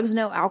 No drugs,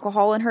 no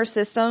alcohol in her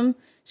system.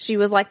 She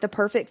was like the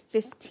perfect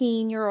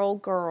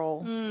 15-year-old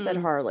girl, said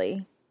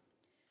Harley.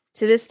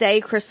 To this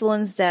day,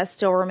 Crystalline's death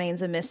still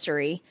remains a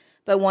mystery.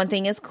 But one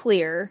thing is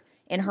clear.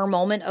 In her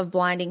moment of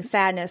blinding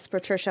sadness,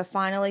 Patricia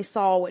finally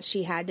saw what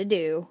she had to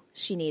do.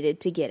 She needed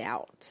to get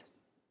out.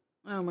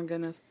 Oh, my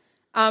goodness.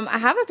 I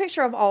have a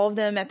picture of all of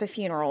them at the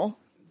funeral.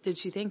 Did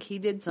she think he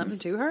did something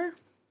to her?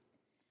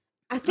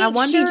 I think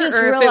wonder, she just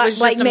or if realized, it was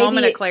just like, a maybe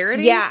moment of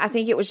clarity? Yeah, I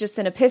think it was just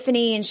an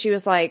epiphany, and she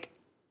was like,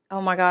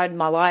 oh my God,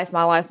 my life,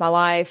 my life, my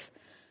life.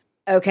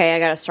 Okay, I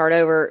got to start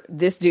over.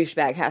 This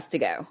douchebag has to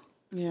go.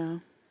 Yeah.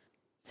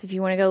 So if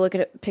you want to go look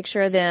at a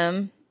picture of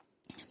them,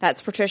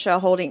 that's Patricia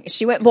holding,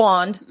 she went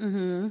blonde.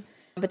 Mm-hmm.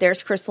 But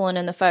there's Crystalline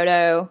in the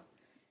photo.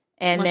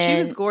 And then she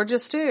was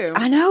gorgeous too.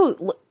 I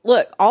know.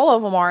 Look, all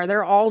of them are.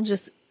 They're all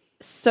just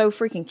so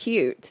freaking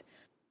cute.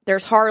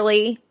 There's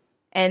Harley,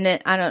 and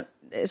then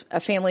a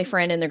family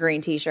friend in the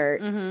green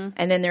t-shirt. Mm-hmm.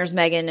 And then there's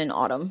Megan and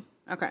Autumn.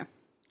 Okay.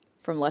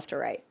 From left to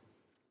right.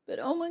 But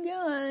oh my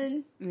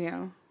God.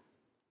 Yeah.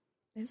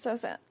 It's so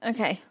sad.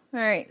 Okay. All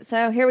right.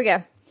 So here we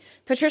go.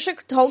 Patricia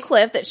told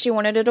Cliff that she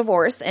wanted a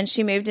divorce, and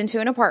she moved into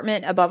an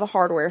apartment above a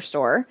hardware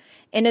store.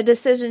 In a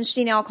decision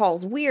she now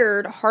calls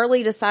weird,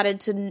 Harley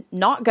decided to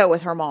not go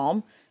with her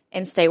mom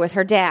and stay with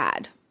her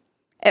dad.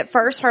 At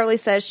first, Harley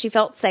says she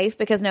felt safe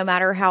because no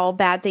matter how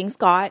bad things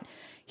got,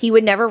 he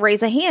would never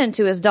raise a hand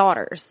to his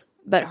daughters.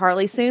 But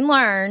Harley soon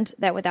learned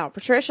that without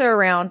Patricia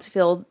around to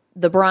fill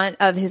the brunt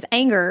of his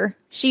anger,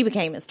 she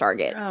became his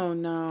target. Oh,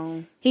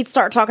 no. He'd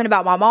start talking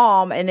about my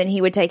mom, and then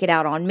he would take it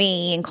out on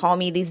me and call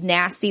me these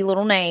nasty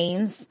little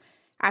names.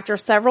 After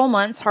several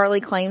months, Harley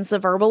claims the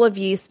verbal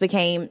abuse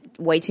became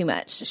way too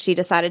much. She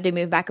decided to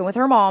move back in with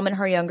her mom and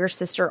her younger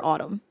sister,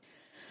 Autumn.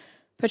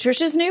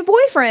 Patricia's new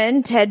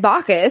boyfriend, Ted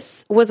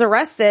Bacchus, was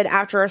arrested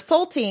after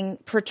assaulting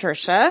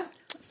Patricia,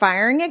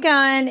 firing a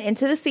gun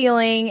into the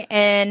ceiling,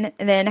 and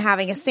then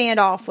having a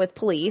standoff with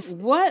police.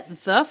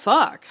 What the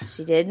fuck?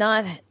 She did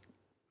not...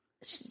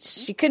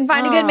 She couldn't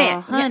find a good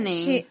man.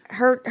 Honey.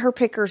 Her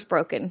picker's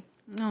broken.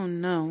 Oh,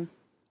 no.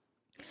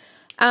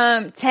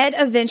 Ted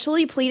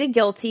eventually pleaded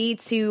guilty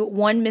to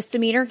one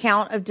misdemeanor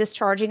count of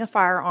discharging a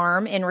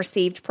firearm and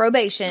received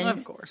probation.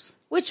 Of course.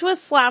 Which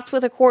was slapped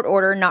with a court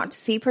order not to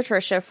see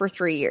Patricia for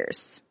 3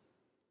 years.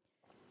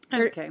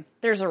 Okay.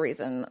 There's a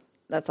reason.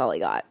 That's all he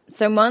got.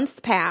 So months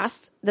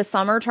passed. The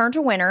summer turned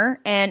to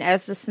winter. And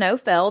as the snow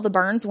fell, the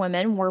Burns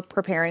women were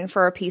preparing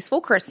for a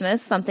peaceful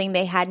Christmas, something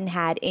they hadn't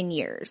had in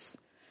years.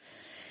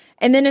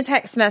 And then a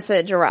text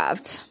message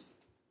arrived.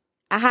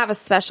 I have a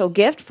special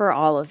gift for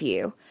all of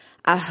you.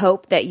 I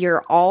hope that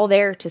you're all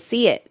there to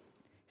see it,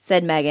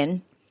 said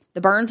Megan.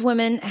 The Burns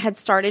women had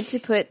started to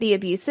put the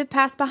abusive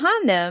past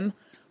behind them.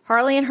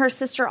 Harley and her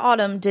sister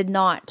Autumn did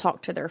not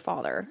talk to their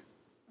father.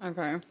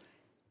 Okay.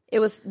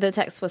 The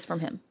text was from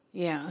him.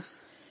 Yeah.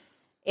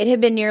 It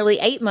had been nearly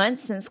 8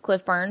 months since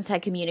Cliff Burns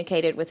had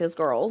communicated with his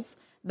girls.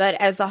 But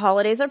as the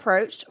holidays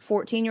approached,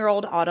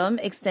 14-year-old Autumn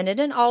extended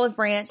an olive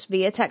branch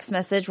via text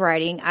message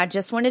writing, I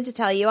just wanted to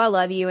tell you I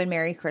love you and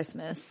Merry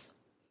Christmas.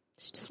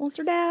 She just wants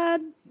her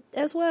dad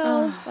as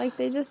well. Like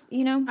they just,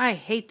 I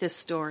hate this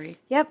story.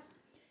 Yep.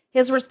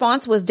 His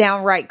response was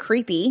downright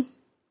creepy.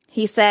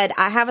 He said,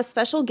 I have a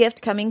special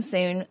gift coming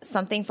soon,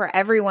 something for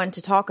everyone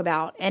to talk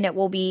about, and it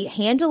will be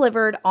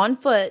hand-delivered on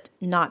foot,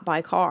 not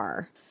by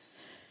car.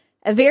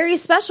 A very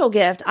special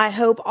gift I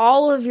hope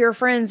all of your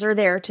friends are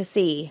there to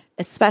see,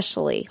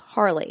 especially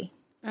Harley.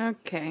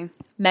 Okay.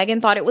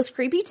 Megan thought it was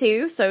creepy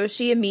too, so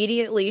she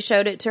immediately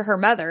showed it to her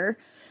mother.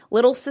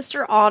 Little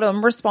sister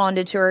Autumn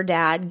responded to her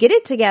dad, get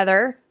it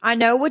together. I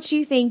know what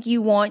you think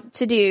you want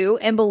to do,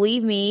 and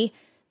believe me,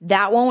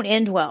 that won't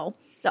end well.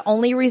 The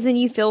only reason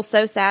you feel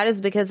so sad is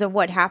because of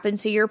what happened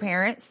to your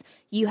parents.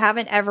 You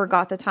haven't ever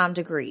got the time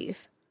to grieve.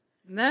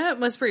 That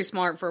was pretty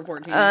smart for a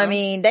 14-year-old. I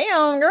mean,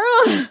 damn,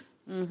 girl.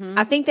 Mm-hmm.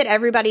 I think that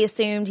everybody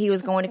assumed he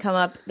was going to come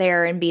up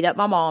there and beat up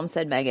my mom,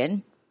 said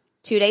Megan.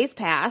 2 days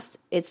passed.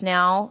 It's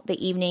now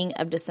the evening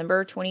of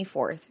December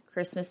 24th,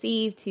 Christmas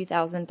Eve,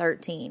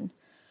 2013.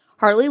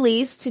 Harley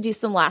leaves to do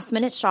some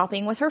last-minute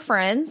shopping with her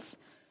friends.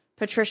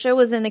 Patricia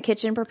was in the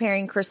kitchen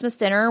preparing Christmas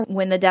dinner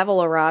when the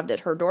devil arrived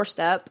at her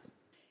doorstep.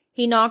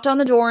 He knocked on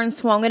the door and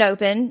swung it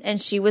open,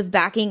 and she was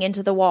backing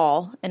into the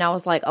wall. And I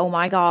was like, oh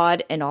my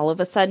God. And all of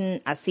a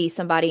sudden, I see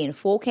somebody in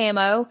full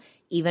camo,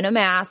 even a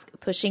mask,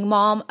 pushing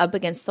Mom up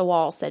against the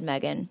wall, said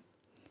Megan.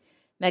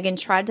 Megan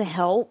tried to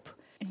help.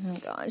 Oh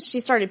God. She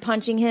started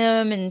punching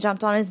him and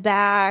jumped on his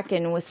back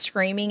and was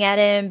screaming at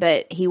him,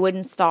 but he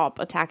wouldn't stop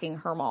attacking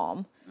her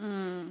mom.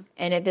 Mm.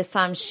 And at this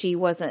time, she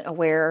wasn't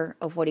aware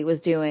of what he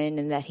was doing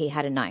and that he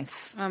had a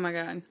knife. Oh my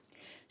God.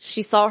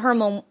 She saw her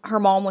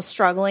mom was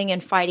struggling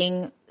and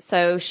fighting,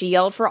 so she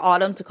yelled for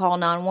Autumn to call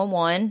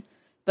 911.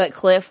 But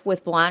Cliff,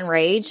 with blind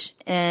rage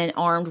and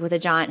armed with a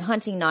giant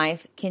hunting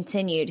knife,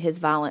 continued his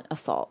violent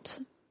assault.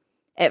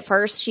 At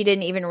first, she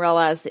didn't even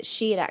realize that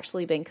she had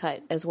actually been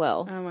cut as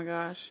well. Oh my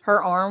gosh.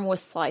 Her arm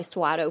was sliced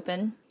wide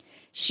open.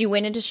 She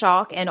went into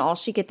shock, and all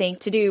she could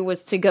think to do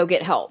was to go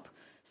get help.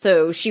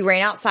 So she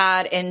ran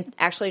outside and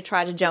actually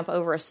tried to jump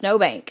over a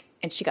snowbank,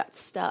 and she got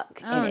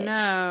stuck in it. Oh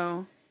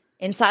no.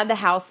 Inside the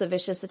house, the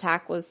vicious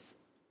attack was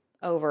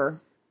over.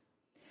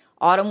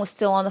 Autumn was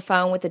still on the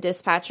phone with the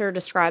dispatcher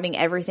describing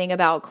everything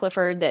about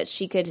Clifford that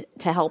she could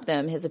to help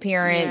them, his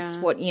appearance,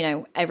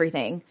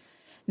 everything.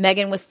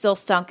 Megan was still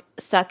stuck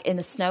in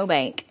the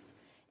snowbank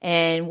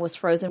and was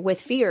frozen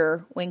with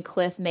fear when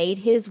Cliff made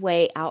his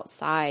way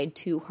outside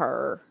to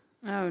her.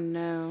 Oh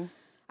no.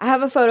 I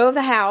have a photo of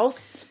the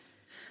house.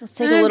 Let's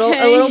take a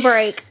little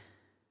break.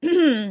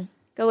 Go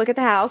look at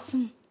the house.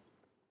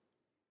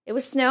 It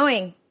was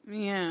snowing.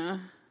 Yeah.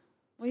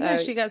 Well, yeah,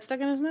 she got stuck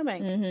in a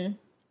snowbank.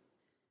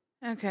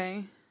 Mm-hmm.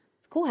 Okay.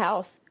 It's a cool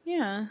house.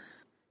 Yeah.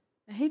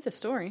 I hate the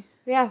story.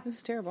 Yeah. This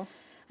is terrible.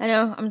 I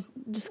know. I'm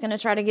just going to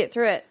try to get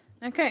through it.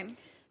 Okay.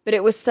 But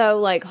it was so,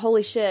 like,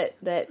 holy shit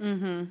that,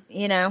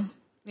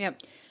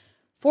 Yep.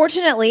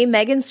 Fortunately,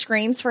 Megan's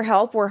screams for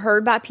help were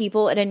heard by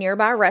people at a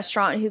nearby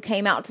restaurant who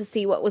came out to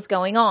see what was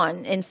going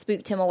on and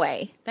spooked him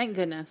away. Thank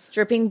goodness.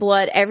 Dripping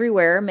blood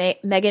everywhere,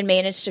 Megan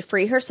managed to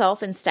free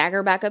herself and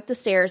stagger back up the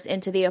stairs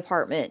into the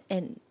apartment,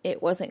 and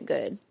it wasn't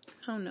good.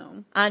 Oh,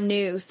 no. I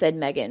knew, said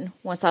Megan.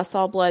 Once I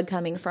saw blood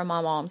coming from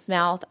my mom's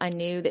mouth, I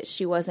knew that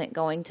she wasn't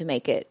going to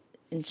make it.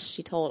 And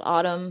she told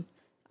Autumn,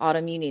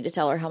 you need to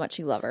tell her how much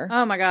you love her.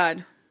 Oh, my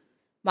God.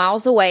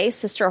 Miles away,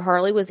 Sister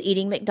Harley was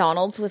eating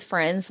McDonald's with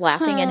friends,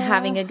 laughing and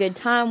having a good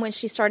time when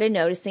she started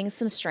noticing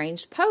some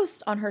strange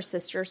posts on her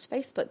sister's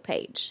Facebook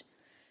page.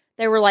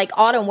 They were like,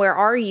 Autumn, where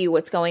are you?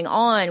 What's going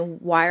on?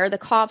 Why are the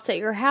cops at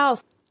your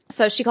house?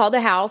 So she called the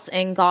house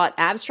and got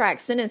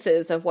abstract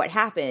sentences of what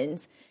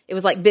happened. It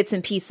was like bits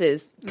and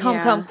pieces.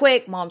 Come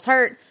quick. Mom's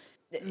hurt.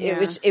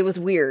 Yeah. It was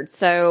weird.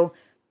 So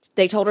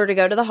they told her to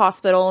go to the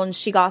hospital, and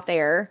she got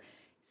there,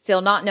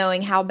 still not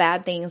knowing how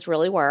bad things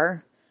really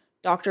were.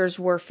 Doctors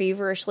were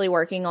feverishly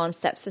working on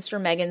stepsister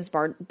Megan's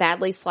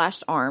badly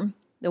slashed arm.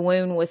 The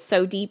wound was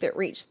so deep it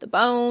reached the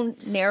bone,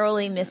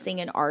 narrowly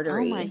missing an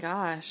artery. Oh my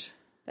gosh.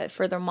 But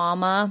for the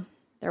mama,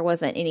 there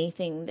wasn't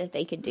anything that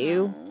they could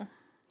do. No.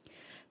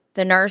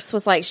 The nurse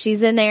was like,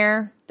 she's in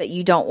there, but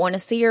you don't want to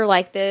see her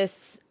like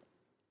this.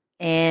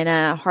 And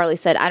Harley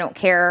said, I don't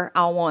care.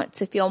 I want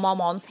to feel my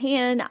mom's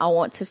hand. I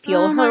want to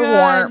feel her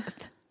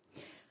warmth.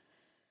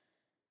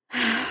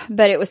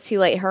 But it was too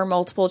late. Her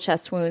multiple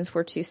chest wounds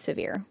were too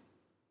severe.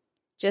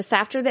 Just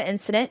after the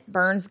incident,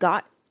 Burns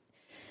got...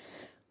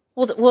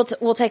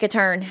 We'll take a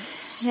turn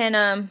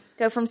and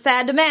go from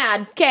sad to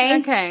mad, okay?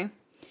 Okay.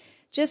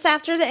 Just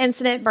after the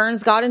incident,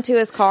 Burns got into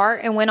his car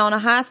and went on a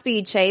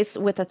high-speed chase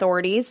with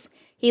authorities.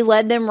 He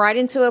led them right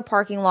into a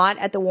parking lot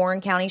at the Warren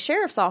County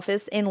Sheriff's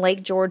Office in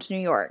Lake George, New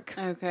York.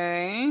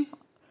 Okay.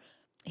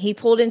 He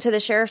pulled into the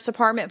Sheriff's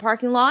Department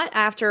parking lot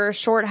after a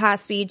short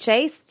high-speed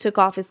chase, took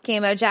off his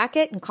camo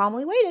jacket, and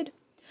calmly waited.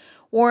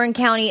 Warren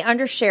County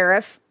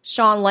Undersheriff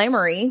Sean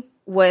Lamery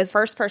was the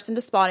first person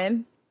to spot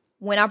him.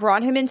 When I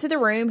brought him into the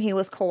room, he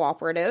was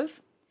cooperative.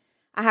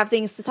 I have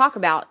things to talk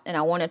about, and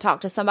I want to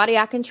talk to somebody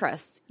I can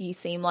trust. You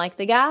seem like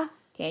the guy.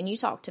 Can you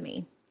talk to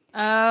me?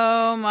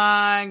 Oh,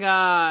 my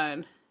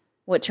God.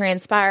 What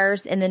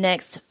transpires in the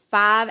next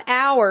 5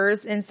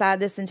 hours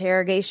inside this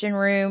interrogation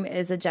room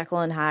is a Jekyll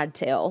and Hyde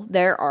tale.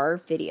 There are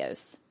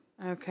videos.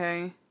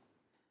 Okay.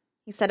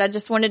 He said, I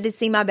just wanted to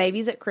see my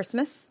babies at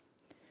Christmas.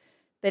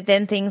 But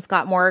then things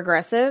got more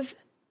aggressive.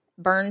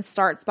 Burns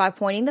starts by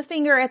pointing the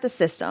finger at the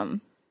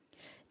system.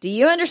 Do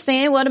you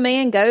understand what a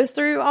man goes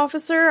through,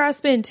 officer? I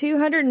spend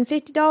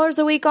 $250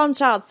 a week on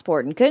child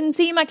support and couldn't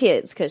see my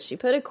kids because she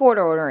put a court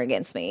order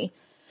against me.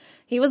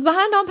 He was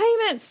behind on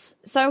payments,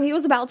 so he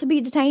was about to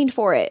be detained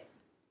for it.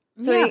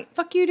 So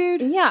fuck you,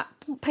 dude. Yeah,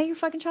 pay your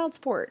fucking child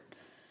support.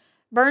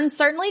 Burns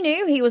certainly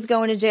knew he was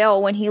going to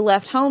jail when he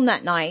left home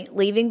that night,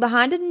 leaving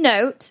behind a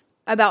note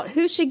about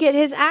who should get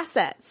his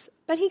assets.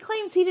 But he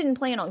claims he didn't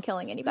plan on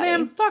killing anybody.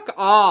 Man, fuck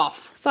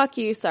off. Fuck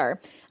you, sir.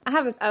 I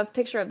have a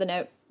picture of the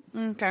note.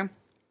 Okay.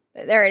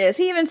 There it is.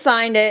 He even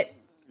signed it.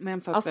 Man,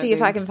 fuck I'll that see dude.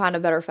 if I can find a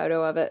better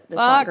photo of it that's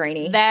fuck not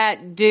grainy.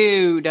 That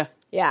dude.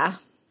 Yeah.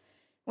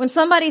 When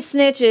somebody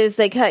snitches,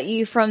 they cut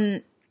you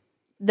from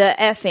the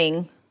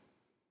effing.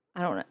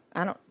 I don't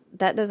know.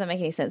 That doesn't make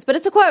any sense. But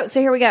it's a quote, so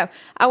here we go.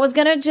 I was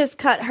going to just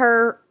cut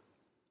her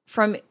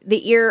from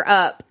the ear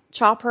up,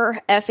 chop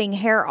her effing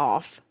hair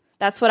off.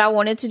 That's what I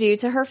wanted to do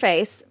to her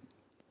face.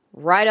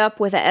 Right up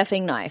with a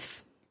effing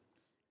knife.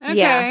 Okay.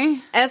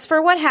 Yeah. As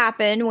for what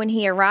happened when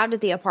he arrived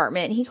at the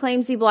apartment, he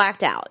claims he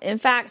blacked out. In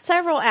fact,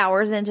 several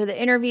hours into the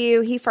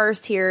interview, he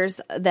first hears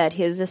that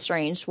his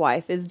estranged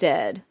wife is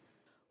dead.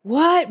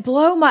 What?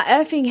 Blow my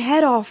effing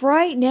head off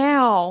right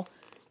now.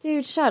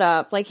 Dude, shut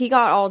up. Like, he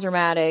got all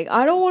dramatic.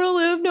 I don't want to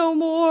live no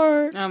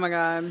more. Oh, my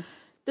God.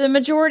 The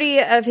majority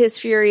of his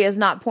fury is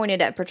not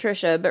pointed at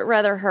Patricia, but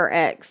rather her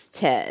ex,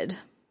 Ted.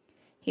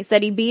 He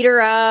said he beat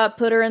her up,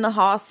 put her in the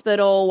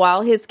hospital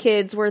while his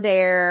kids were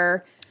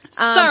there.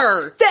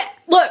 Sir.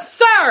 Look.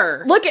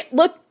 Sir. Look.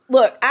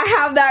 I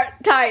have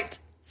that typed.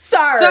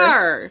 Sir.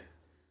 Sir.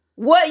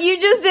 What you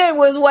just did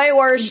was way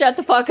worse. Shut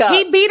the fuck up.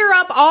 He beat her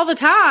up all the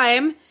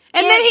time.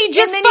 And then he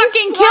just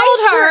fucking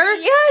killed her.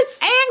 Yes.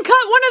 And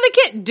cut one of the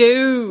kids.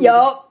 Dude.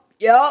 Yup.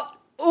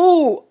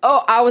 Ooh.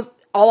 Oh,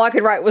 all I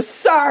could write was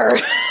sir.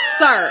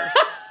 Sir.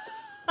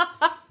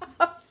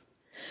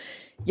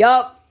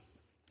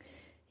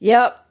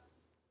 Yep.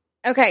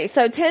 Okay,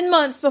 so 10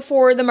 months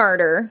before the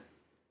murder,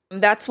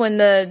 that's when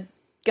the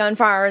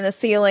gunfire in the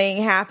ceiling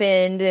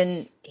happened,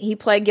 and he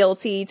pled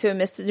guilty to a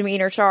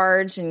misdemeanor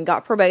charge and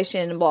got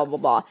probation and blah, blah,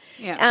 blah.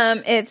 Yeah.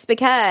 It's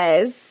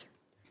because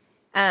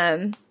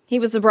he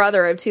was the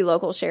brother of 2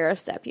 local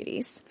sheriff's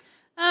deputies.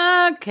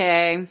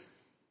 Okay.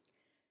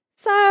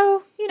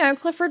 So,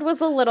 Clifford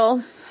was a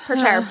little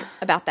perturbed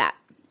about that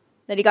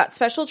he got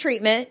special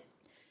treatment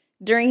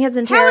during his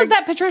interrogation. How is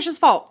that Patricia's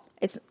fault?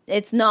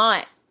 It's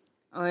not.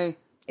 Oy.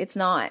 It's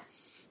not.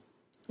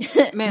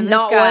 Man, this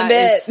Not guy one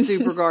bit. is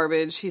super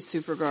garbage. He's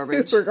super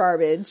garbage. Super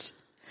garbage.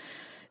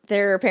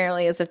 There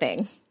apparently is a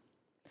thing.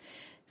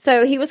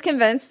 So he was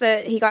convinced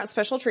that he got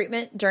special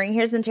treatment during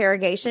his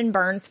interrogation.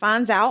 Burns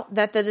finds out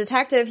that the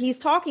detective he's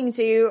talking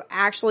to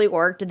actually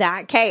worked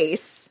that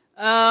case.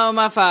 Oh,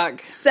 my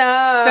fuck. So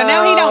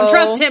now he don't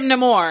trust him no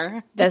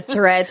more. The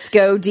threats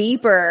go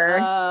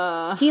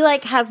deeper. He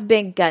has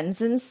big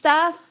guns and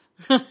stuff.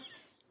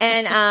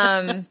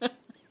 And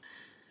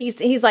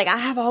he's like, I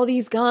have all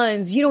these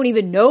guns. You don't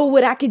even know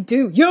what I could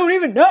do. You don't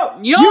even know.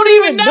 You don't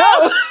even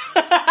know.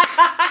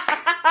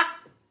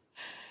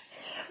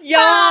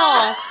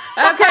 Y'all.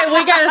 Okay,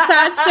 we got to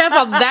sidestep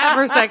on that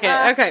for a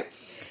second. Okay.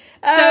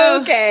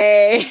 So,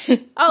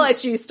 okay. I'll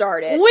let you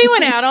start it. We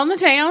went out on the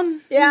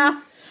town. Yeah.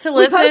 to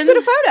listen. We posted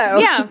a photo.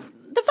 Yeah,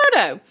 the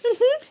photo.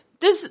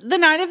 The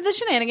night of the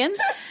shenanigans,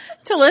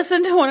 to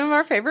listen to one of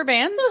our favorite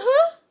bands.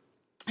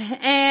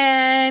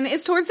 And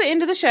it's towards the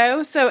end of the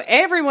show, so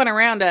everyone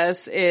around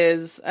us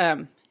is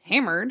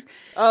hammered.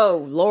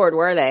 Oh, Lord,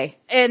 were they?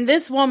 And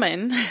this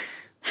woman,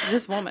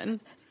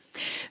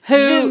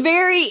 who the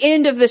very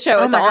end of the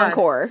show at the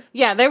encore.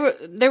 Yeah, they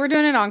were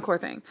doing an encore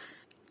thing.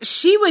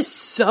 She was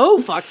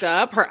so fucked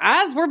up. Her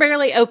eyes were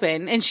barely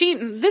open, and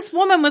this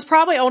woman was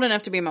probably old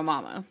enough to be my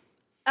mama.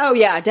 Oh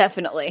yeah,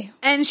 definitely.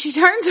 And she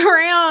turns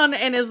around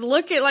and is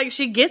looking like,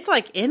 she gets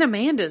like in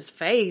Amanda's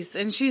face,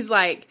 and she's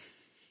like,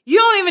 you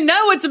don't even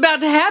know what's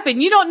about to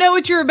happen. You don't know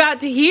what you're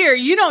about to hear.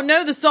 You don't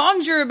know the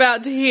songs you're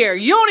about to hear.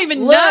 You don't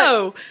even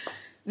know.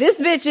 This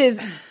bitch is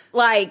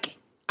like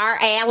our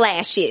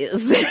eyelashes.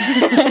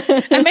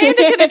 Amanda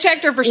could have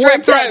checked her for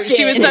strep throat.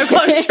 She was so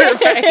close to her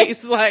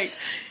face. Like,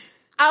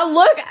 I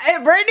look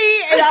at Brittany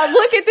and I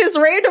look at this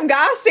random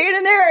guy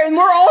standing there, and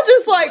we're all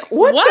just like,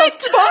 what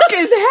the fuck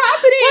is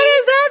happening? What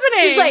is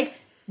happening? She's like,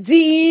 do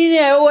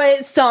you know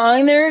what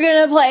song they're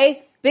going to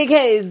play?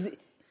 Because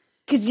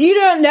you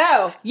don't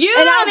know. You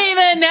don't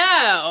even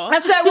know. I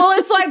said, well,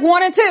 it's like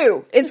one or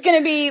two. It's going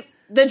to be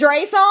the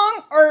Dre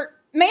song or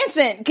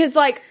Manson. Because,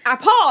 like, I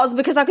paused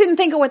because I couldn't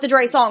think of what the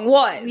Dre song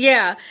was.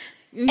 Yeah.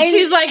 And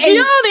she's like,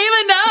 you don't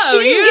even know. She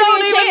didn't you give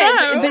don't me a even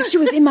chance. know. But she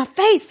was in my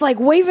face, like,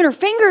 waving her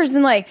fingers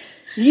and like,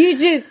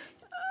 you're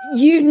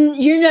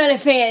not a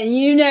fan.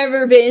 You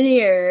never been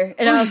here.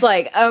 And I was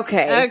like,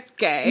 okay.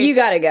 You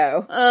gotta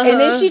go. And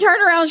then she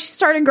turned around, she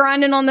started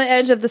grinding on the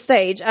edge of the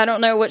stage. I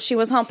don't know what she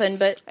was humping,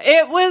 but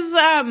it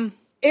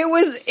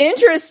was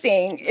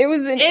interesting. It was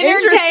an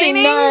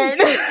interesting night.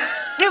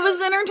 It was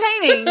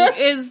entertaining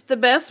is the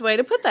best way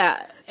to put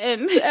that.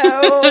 And so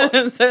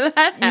that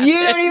happened. You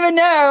don't even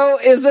know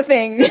is the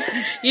thing.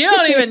 You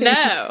don't even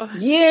know.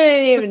 You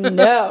don't even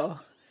know.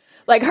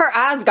 Like, her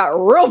eyes got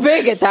real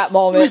big at that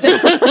moment.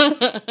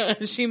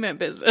 She meant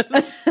business.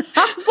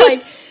 I was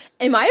like,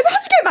 am I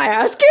about to get my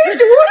ass kicked?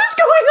 What is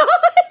going on?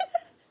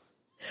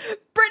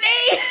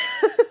 Brittany!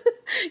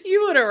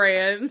 You would have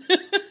ran.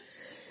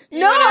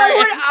 No,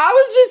 I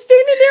was just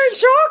standing there in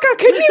shock. I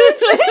couldn't even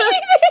say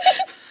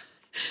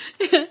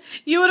anything.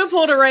 You would have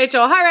pulled a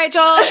Rachel. Hi,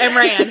 Rachel, and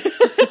ran.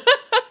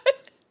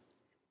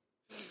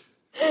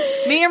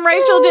 Me and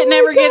Rachel didn't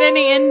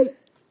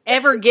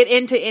ever get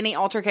into any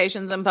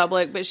altercations in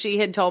public, but she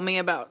had told me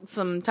about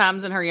some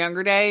times in her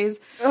younger days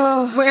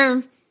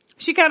where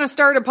she kind of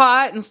stirred a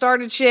pot and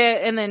started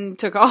shit and then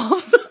took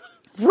off.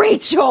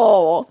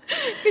 Rachel!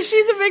 Because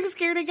she's a big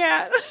scaredy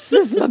cat. This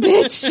is my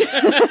bitch.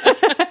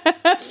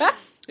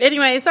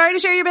 Anyway, sorry to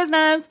share your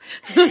business.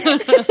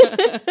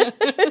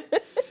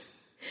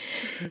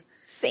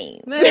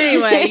 Same. But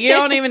anyway, you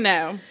don't even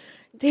know.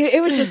 Dude,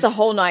 it was just a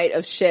whole night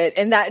of shit,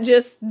 and that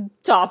just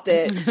topped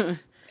it.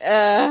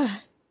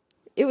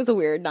 It was a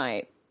weird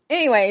night.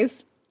 Anyways,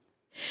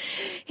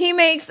 he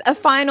makes a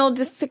final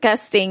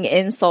disgusting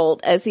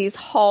insult as he's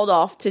hauled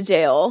off to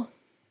jail.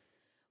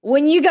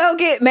 When you go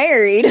get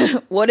married,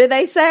 what do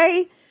they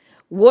say?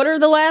 What are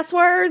the last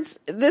words?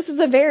 This is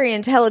a very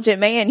intelligent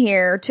man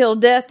here. Till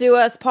death do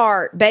us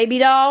part. Baby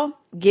doll,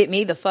 get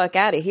me the fuck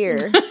out of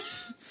here.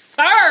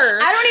 Sir!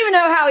 I don't even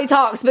know how he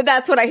talks, but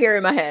that's what I hear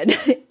in my head.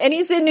 And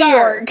he's in New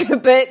York,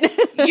 but...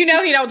 You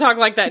know he don't talk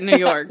like that in New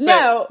York.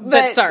 No,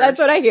 but sir. That's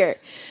what I hear.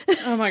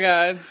 Oh my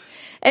God.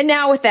 And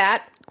now with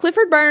that,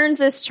 Clifford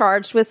Burns is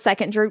charged with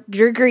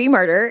second-degree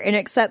murder and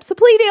accepts a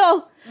plea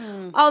deal.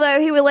 Although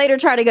he would later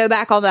try to go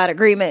back on that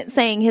agreement,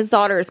 saying his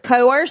daughters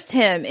coerced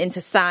him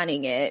into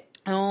signing it.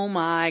 Oh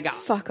my God.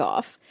 Fuck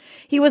off.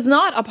 He was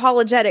not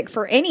apologetic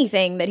for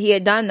anything that he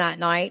had done that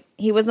night.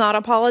 He was not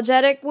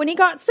apologetic when he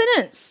got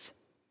sentenced,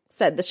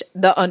 said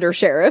the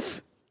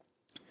undersheriff.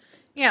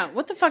 Yeah,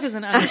 what the fuck is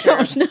an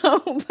undersheriff? I don't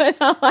know,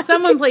 but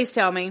someone please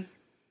tell me.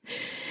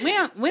 We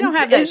don't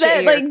have that is shit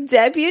that here. Like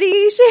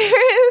deputy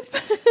sheriff?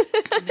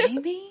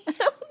 Maybe. I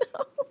don't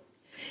know.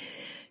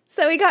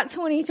 So he got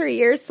 23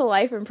 years to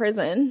life in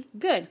prison.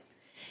 Good.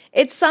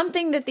 It's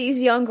something that these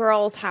young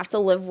girls have to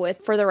live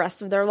with for the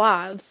rest of their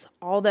lives.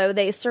 Although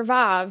they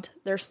survived,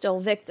 they're still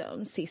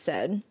victims, he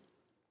said.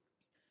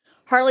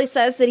 Harley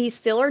says that he's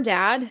still her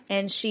dad,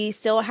 and she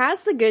still has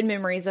the good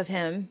memories of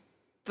him,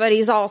 but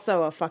he's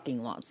also a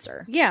fucking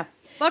monster. Yeah,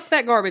 fuck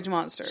that garbage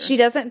monster. She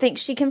doesn't think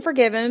she can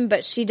forgive him,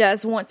 but she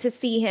does want to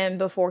see him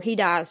before he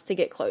dies to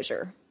get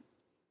closure.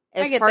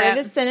 As part of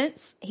his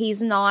sentence, he's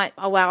not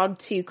allowed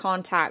to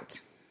contact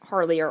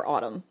Harley or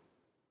Autumn.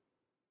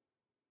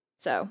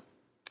 So...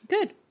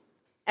 Good.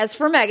 As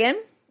for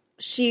Megan,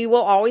 she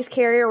will always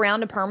carry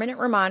around a permanent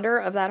reminder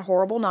of that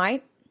horrible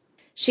night.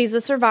 She's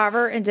a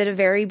survivor and did a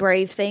very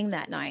brave thing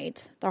that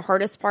night. The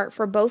hardest part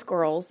for both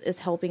girls is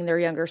helping their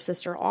younger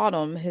sister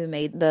Autumn, who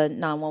made the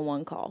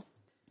 911 call.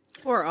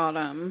 Poor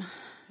Autumn.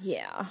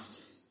 Yeah.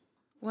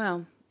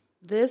 Well,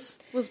 this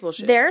was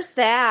bullshit. There's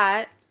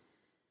that.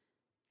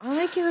 I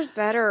like yours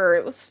better.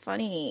 It was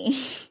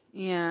funny.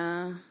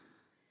 Yeah.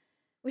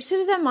 We should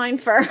have done mine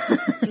first.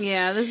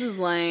 Yeah, this is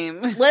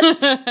lame.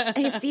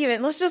 Hey,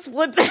 Steven, let's just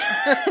flip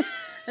that.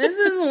 This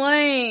is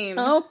lame.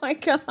 Oh my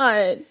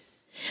God.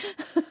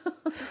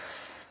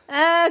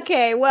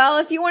 Okay, well,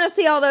 if you want to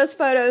see all those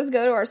photos,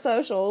 go to our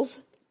socials.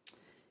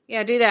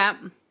 Yeah, do that.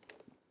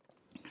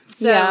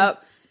 So,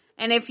 Yep.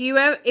 And if you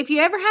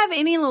ever have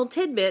any little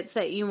tidbits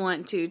that you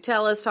want to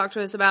tell us, talk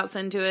to us about,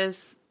 send to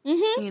us,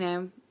 you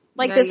know.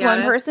 Like this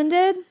one person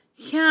did?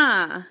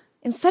 Yeah.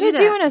 Instead of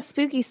doing a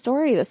spooky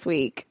story this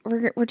week,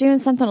 we're doing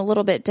something a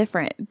little bit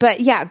different.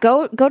 But yeah,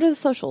 go to the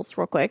socials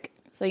real quick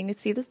so you can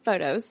see the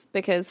photos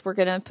because we're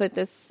going to put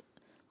this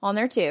on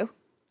there too.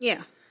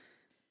 Yeah.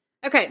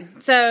 Okay,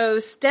 so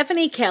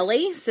Stephanie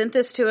Kelly sent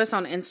this to us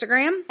on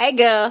Instagram. Hey,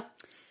 girl.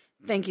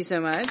 Thank you so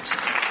much.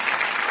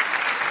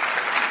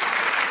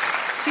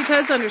 She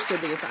totally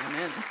understood the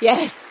assignment.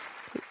 Yes.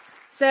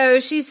 So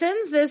she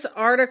sends this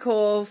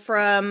article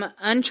from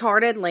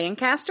Uncharted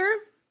Lancaster.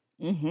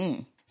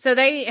 Mm-hmm. So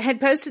they had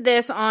posted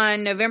this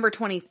on November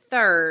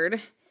 23rd,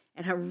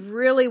 and I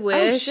really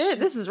wish... Oh, shit,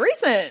 this is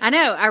recent. I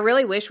know. I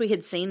really wish we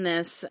had seen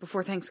this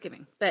before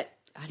Thanksgiving, but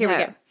here we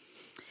go.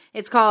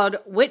 It's called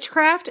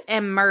Witchcraft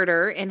and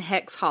Murder in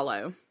Hex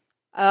Hollow.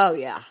 Oh,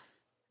 yeah.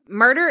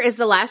 Murder is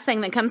the last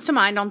thing that comes to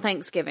mind on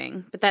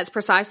Thanksgiving, but that's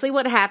precisely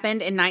what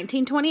happened in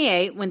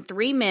 1928 when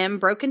 3 men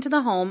broke into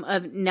the home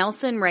of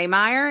Nelson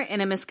Rehmeyer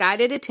in a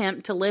misguided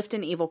attempt to lift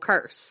an evil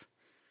curse.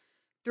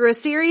 Through a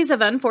series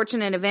of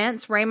unfortunate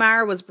events,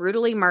 Rehmeyer was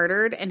brutally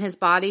murdered and his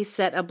body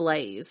set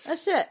ablaze. Oh,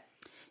 shit.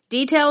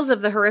 Details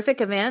of the horrific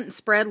event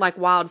spread like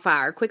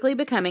wildfire, quickly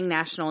becoming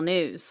national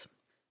news.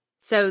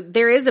 So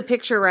there is a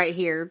picture right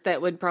here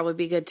that would probably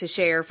be good to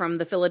share from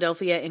the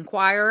Philadelphia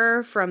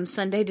Inquirer from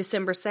Sunday,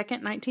 December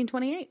 2nd,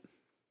 1928.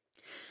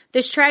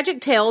 This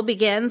tragic tale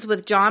begins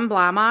with John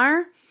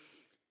Blymeyer.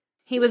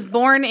 He was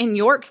born in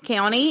York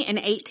County in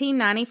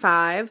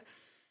 1895.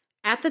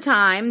 At the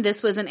time,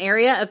 this was an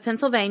area of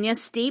Pennsylvania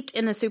steeped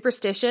in the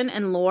superstition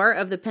and lore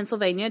of the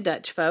Pennsylvania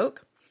Dutch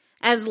folk.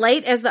 As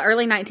late as the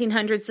early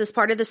 1900s, this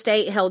part of the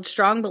state held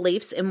strong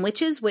beliefs in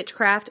witches,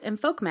 witchcraft, and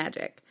folk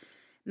magic.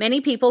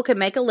 Many people could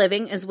make a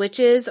living as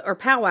witches or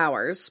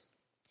powwowers.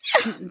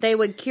 They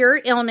would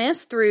cure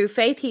illness through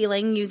faith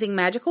healing using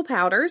magical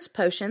powders,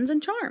 potions,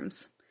 and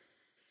charms.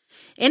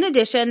 In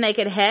addition, they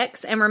could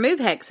hex and remove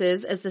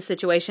hexes as the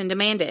situation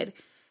demanded.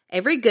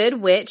 Every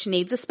good witch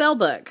needs a spell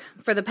book.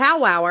 For the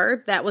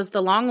powwower, that was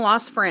The Long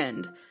Lost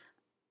Friend,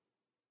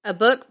 a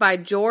book by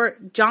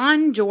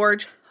John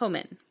George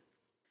Homan.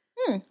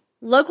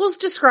 Locals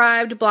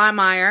described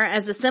Blymeyer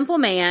as a simple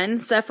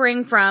man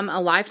suffering from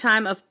a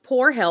lifetime of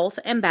poor health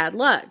and bad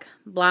luck.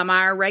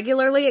 Blymeyer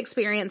regularly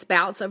experienced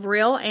bouts of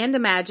real and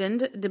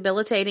imagined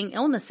debilitating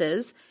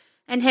illnesses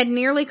and had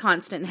nearly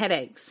constant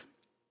headaches.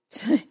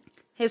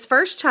 His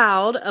first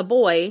child, a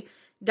boy,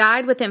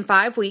 died within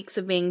 5 weeks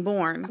of being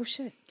born. Oh,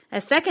 shit.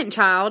 A second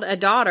child, a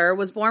daughter,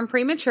 was born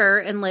premature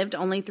and lived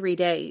only 3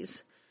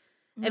 days.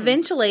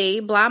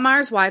 Eventually,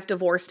 Blymeyer's wife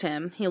divorced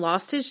him. He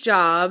lost his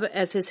job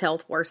as his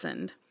health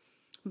worsened.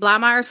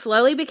 Blymeyer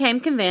slowly became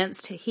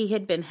convinced he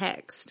had been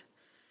hexed.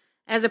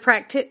 As a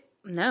practicer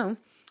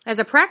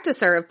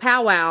of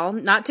powwow,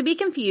 not to be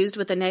confused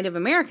with a Native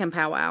American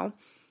powwow,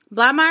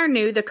 Blymeyer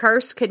knew the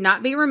curse could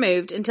not be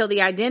removed until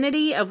the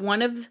identity of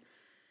one of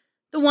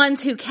the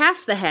ones who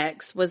cast the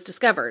hex was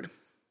discovered.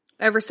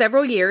 Over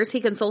several years,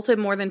 he consulted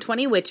more than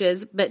 20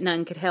 witches, but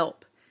none could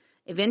help.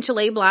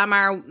 Eventually,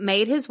 Blymeyer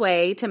made his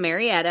way to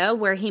Marietta,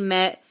 where he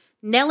met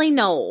Nellie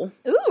Knoll.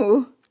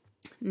 Ooh.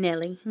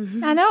 Nellie.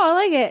 I know, I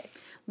like it.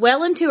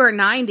 Well into her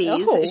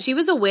 90s, Oh. she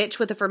was a witch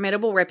with a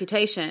formidable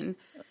reputation.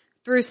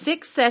 Through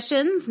 6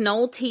 sessions,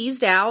 Knoll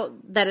teased out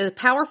that a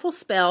powerful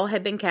spell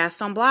had been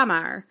cast on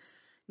Blymeyer.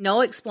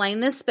 Knoll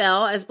explained this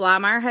spell, as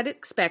Blymeyer had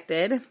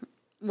expected,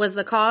 was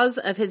the cause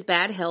of his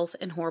bad health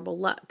and horrible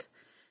luck.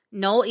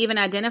 Knoll even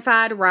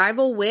identified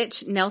rival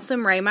witch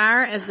Nelson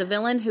Rehmeyer as the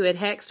villain who had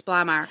hexed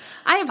Blymeyer.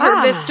 I have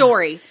heard this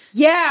story.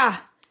 Yeah.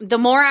 The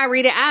more I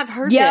read it, I've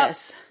heard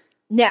this.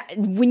 Now,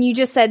 when you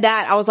just said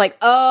that, I was like,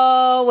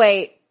 oh,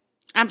 wait.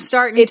 I'm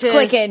starting It's to...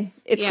 clicking.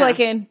 It's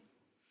clicking.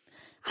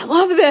 I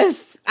love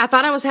this. I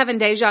thought I was having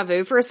deja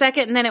vu for a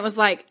second, and then it was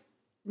like,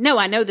 no,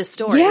 I know this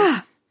story.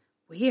 Yeah.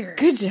 Weird.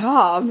 Good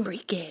job.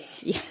 Freaky.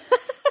 Yeah.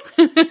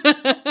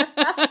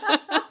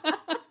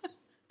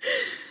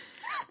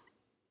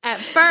 At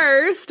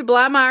first,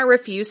 Blymeyer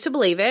refused to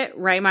believe it.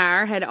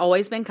 Rehmeyer had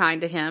always been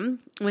kind to him.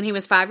 When he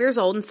was 5 years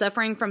old and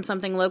suffering from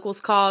something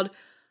locals called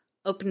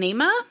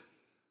opnema,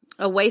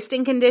 a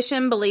wasting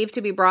condition believed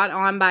to be brought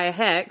on by a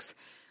hex,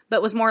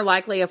 but was more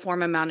likely a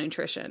form of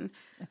malnutrition.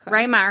 Okay.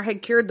 Rehmeyer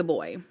had cured the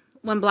boy.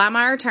 When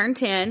Blymeyer turned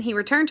 10, he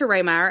returned to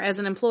Rehmeyer as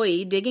an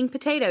employee digging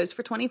potatoes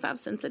for 25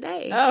 cents a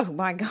day. Oh,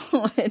 my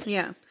God.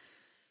 Yeah.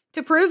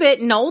 To prove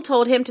it, Knoll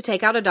told him to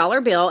take out a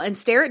dollar bill and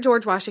stare at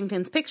George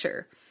Washington's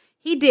picture.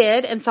 He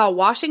did, and saw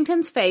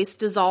Washington's face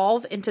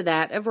dissolve into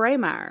that of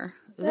Rehmeyer.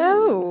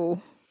 Oh.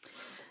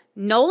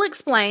 Knoll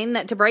explained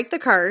that to break the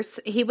curse,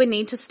 he would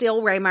need to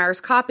steal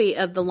Rehmeyer's copy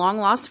of The Long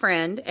Lost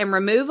Friend and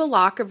remove a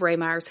lock of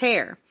Rehmeyer's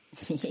hair.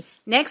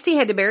 Next, he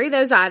had to bury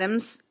those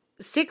items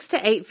 6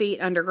 to 8 feet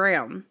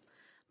underground.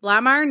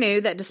 Blymeyer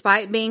knew that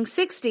despite being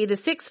 60, the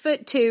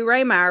 6'2"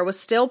 Raymeyer was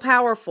still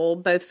powerful,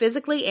 both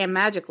physically and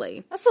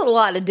magically. That's a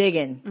lot of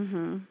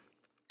digging.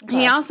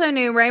 Okay. He also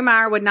knew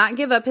Raymeyer would not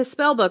give up his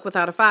spell book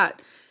without a fight.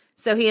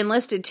 So he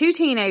enlisted 2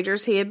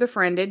 teenagers he had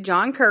befriended,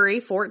 John Curry,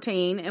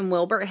 14, and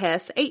Wilbert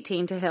Hess,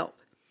 18, to help.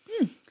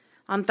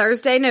 On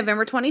Thursday,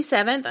 November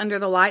 27th, under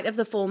the light of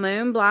the full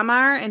moon,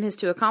 Blymeyer and his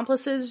 2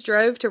 accomplices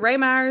drove to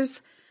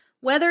Raymeyer's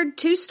weathered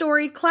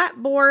 2-story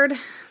clapboard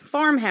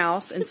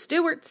farmhouse in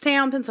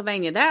Stewartstown,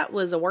 Pennsylvania. That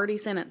was a wordy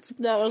sentence.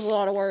 That was a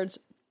lot of words.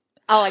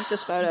 I like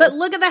this photo. But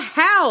look at the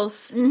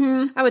house.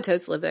 I would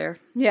totes live there.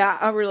 Yeah,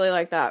 I really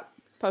like that.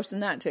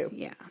 Posting that too.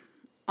 Yeah.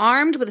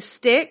 Armed with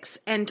sticks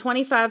and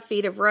 25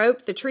 feet of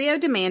rope, the trio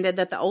demanded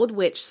that the old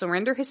witch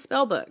surrender his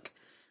spellbook.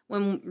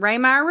 When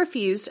Raymeyer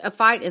refused, a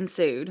fight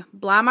ensued.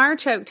 Blymeyer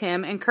choked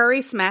him, and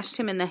Curry smashed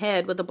him in the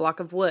head with a block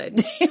of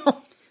wood.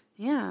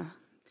 Yeah.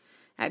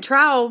 At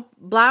trial,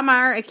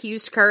 Blymeyer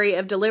accused Curry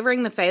of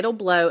delivering the fatal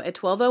blow at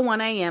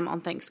 12:01 a.m.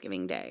 on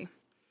Thanksgiving Day.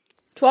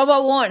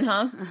 12:01,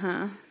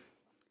 huh?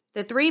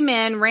 The 3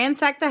 men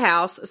ransacked the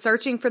house,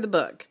 searching for the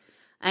book.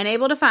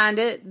 Unable to find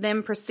it,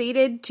 then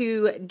proceeded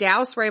to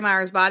douse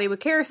Raymeyer's body with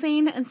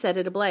kerosene and set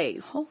it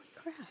ablaze. Holy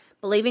crap.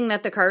 Believing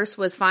that the curse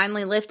was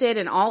finally lifted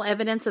and all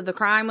evidence of the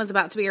crime was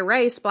about to be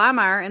erased,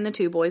 Blymeyer and the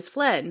 2 boys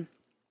fled.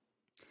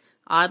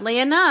 Oddly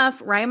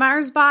enough,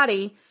 Raymeyer's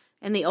body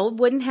and the old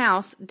wooden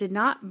house did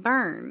not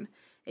burn.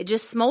 It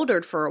just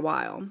smoldered for a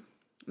while.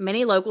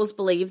 Many locals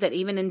believe that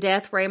even in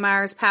death,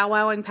 Raymeyer's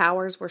powwowing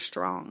powers were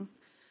strong.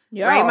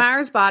 Yeah.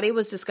 Raymeyer's body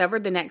was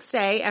discovered the next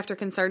day after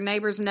concerned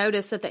neighbors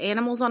noticed that the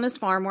animals on his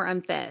farm were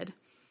unfed.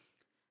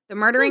 The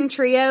murdering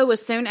trio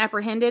was soon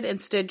apprehended and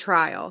stood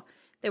trial.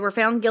 They were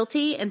found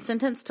guilty and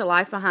sentenced to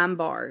life behind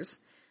bars.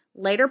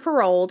 Later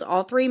paroled,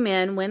 all 3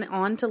 men went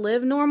on to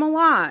live normal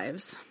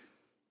lives.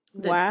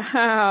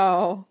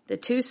 Wow. The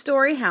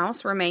 2-story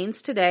house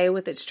remains today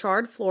with its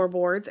charred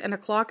floorboards and a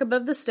clock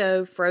above the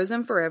stove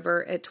frozen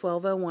forever at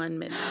 12:01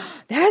 midnight.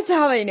 That's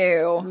how they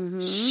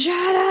knew.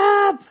 Shut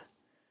up.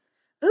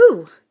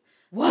 Ooh.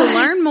 What? To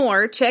learn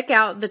more, check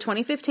out the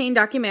 2015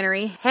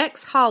 documentary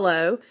Hex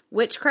Hollow,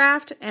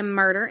 Witchcraft and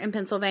Murder in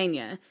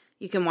Pennsylvania.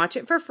 You can watch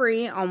it for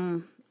free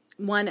on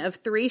one of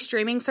 3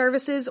 streaming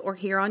services or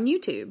here on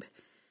YouTube.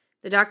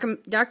 The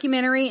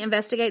documentary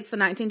investigates the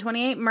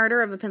 1928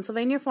 murder of a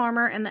Pennsylvania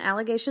farmer and the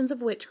allegations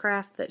of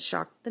witchcraft that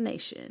shocked the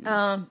nation.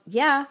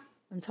 Yeah,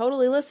 I'm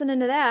totally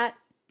listening to that.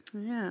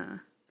 Yeah.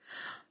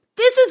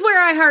 This is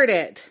where I heard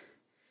it.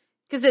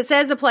 Because it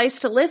says a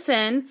place to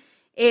listen.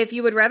 If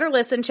you would rather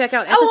listen, check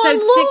out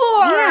episode 6.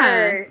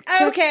 Yeah.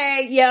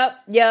 Okay,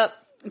 yep.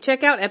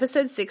 Check out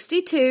episode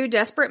 62,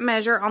 Desperate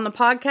Measure, on the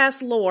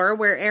podcast Lore,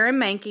 where Aaron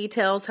Mahnke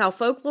tells how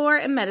folklore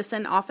and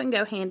medicine often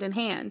go hand in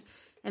hand.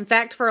 In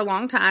fact, for a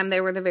long time, they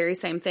were the very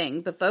same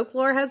thing. But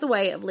folklore has a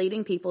way of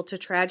leading people to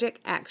tragic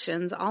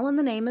actions, all in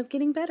the name of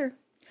getting better.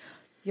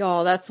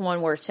 Y'all, that's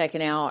one worth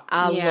checking out.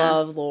 I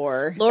love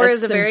Lore. Lore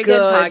is a very good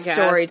podcast.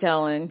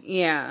 Storytelling.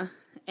 Yeah.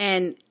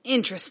 And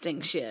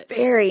interesting shit.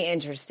 Very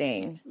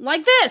interesting.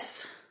 Like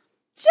this.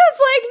 Just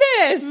like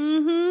this.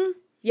 Mm-hmm.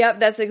 Yep,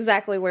 that's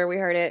exactly where we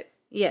heard it.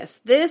 Yes,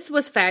 this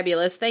was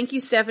fabulous. Thank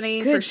you,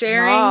 Stephanie, Good for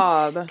sharing.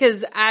 job.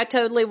 Because I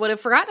totally would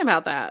have forgotten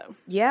about that.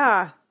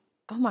 Yeah.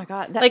 Oh my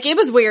God. Like, it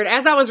was weird.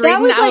 As I was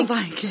reading, I was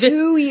like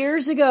 2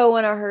 years ago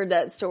when I heard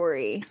that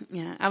story.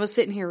 Yeah, I was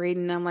sitting here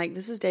reading, and I'm like,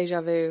 this is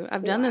deja vu.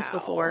 I've done this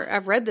before.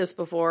 I've read this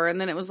before.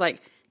 And then it was like,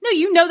 no,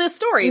 you know this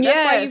story.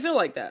 That's why you feel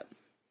like that.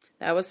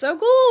 That was so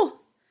cool.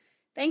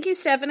 Thank you,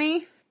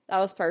 Stephanie. That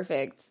was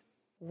perfect.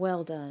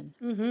 Well done.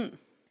 Mm-hmm.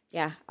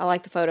 Yeah, I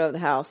like the photo of the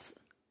house.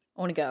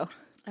 I want to go.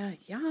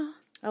 Yeah.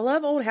 I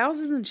love old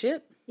houses and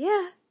shit.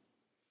 Yeah.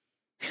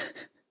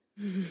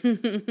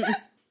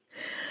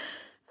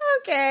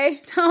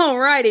 Okay.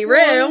 Alrighty,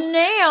 Well,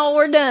 now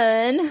we're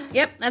done.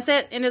 Yep, that's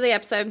it. End of the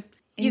episode.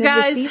 You End of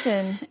the guys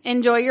season.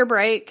 enjoy your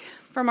break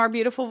from our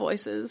beautiful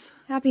voices.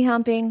 Happy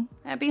humping.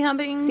 Happy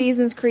humping.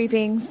 Seasons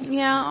creeping.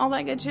 Yeah, all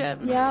that good shit.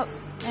 Yep.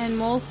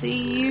 And we'll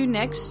see you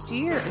next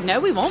year.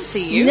 No, we won't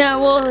see you. No,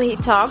 we'll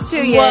talk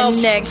to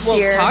you next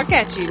year. We'll talk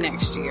at you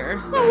next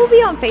year. No, we'll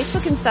be on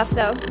Facebook and stuff,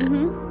 though.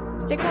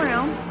 Mm-hmm. Stick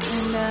around.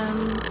 And,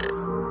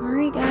 all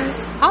right, guys.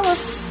 holla.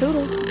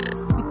 Toodles.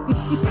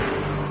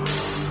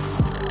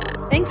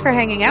 Thanks for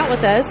hanging out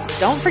with us.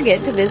 Don't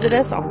forget to visit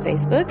us on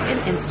Facebook and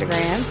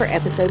Instagram for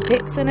episode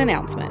pics and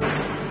announcements.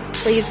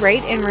 Please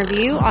rate and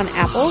review on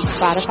Apple,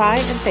 Spotify,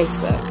 and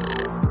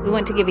Facebook. We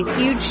want to give a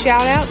huge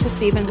shout out to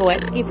Stephen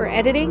Goetsky for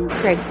editing,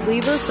 Craig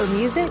Weaver for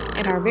music,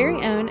 and our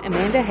very own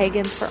Amanda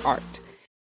Hagens for art.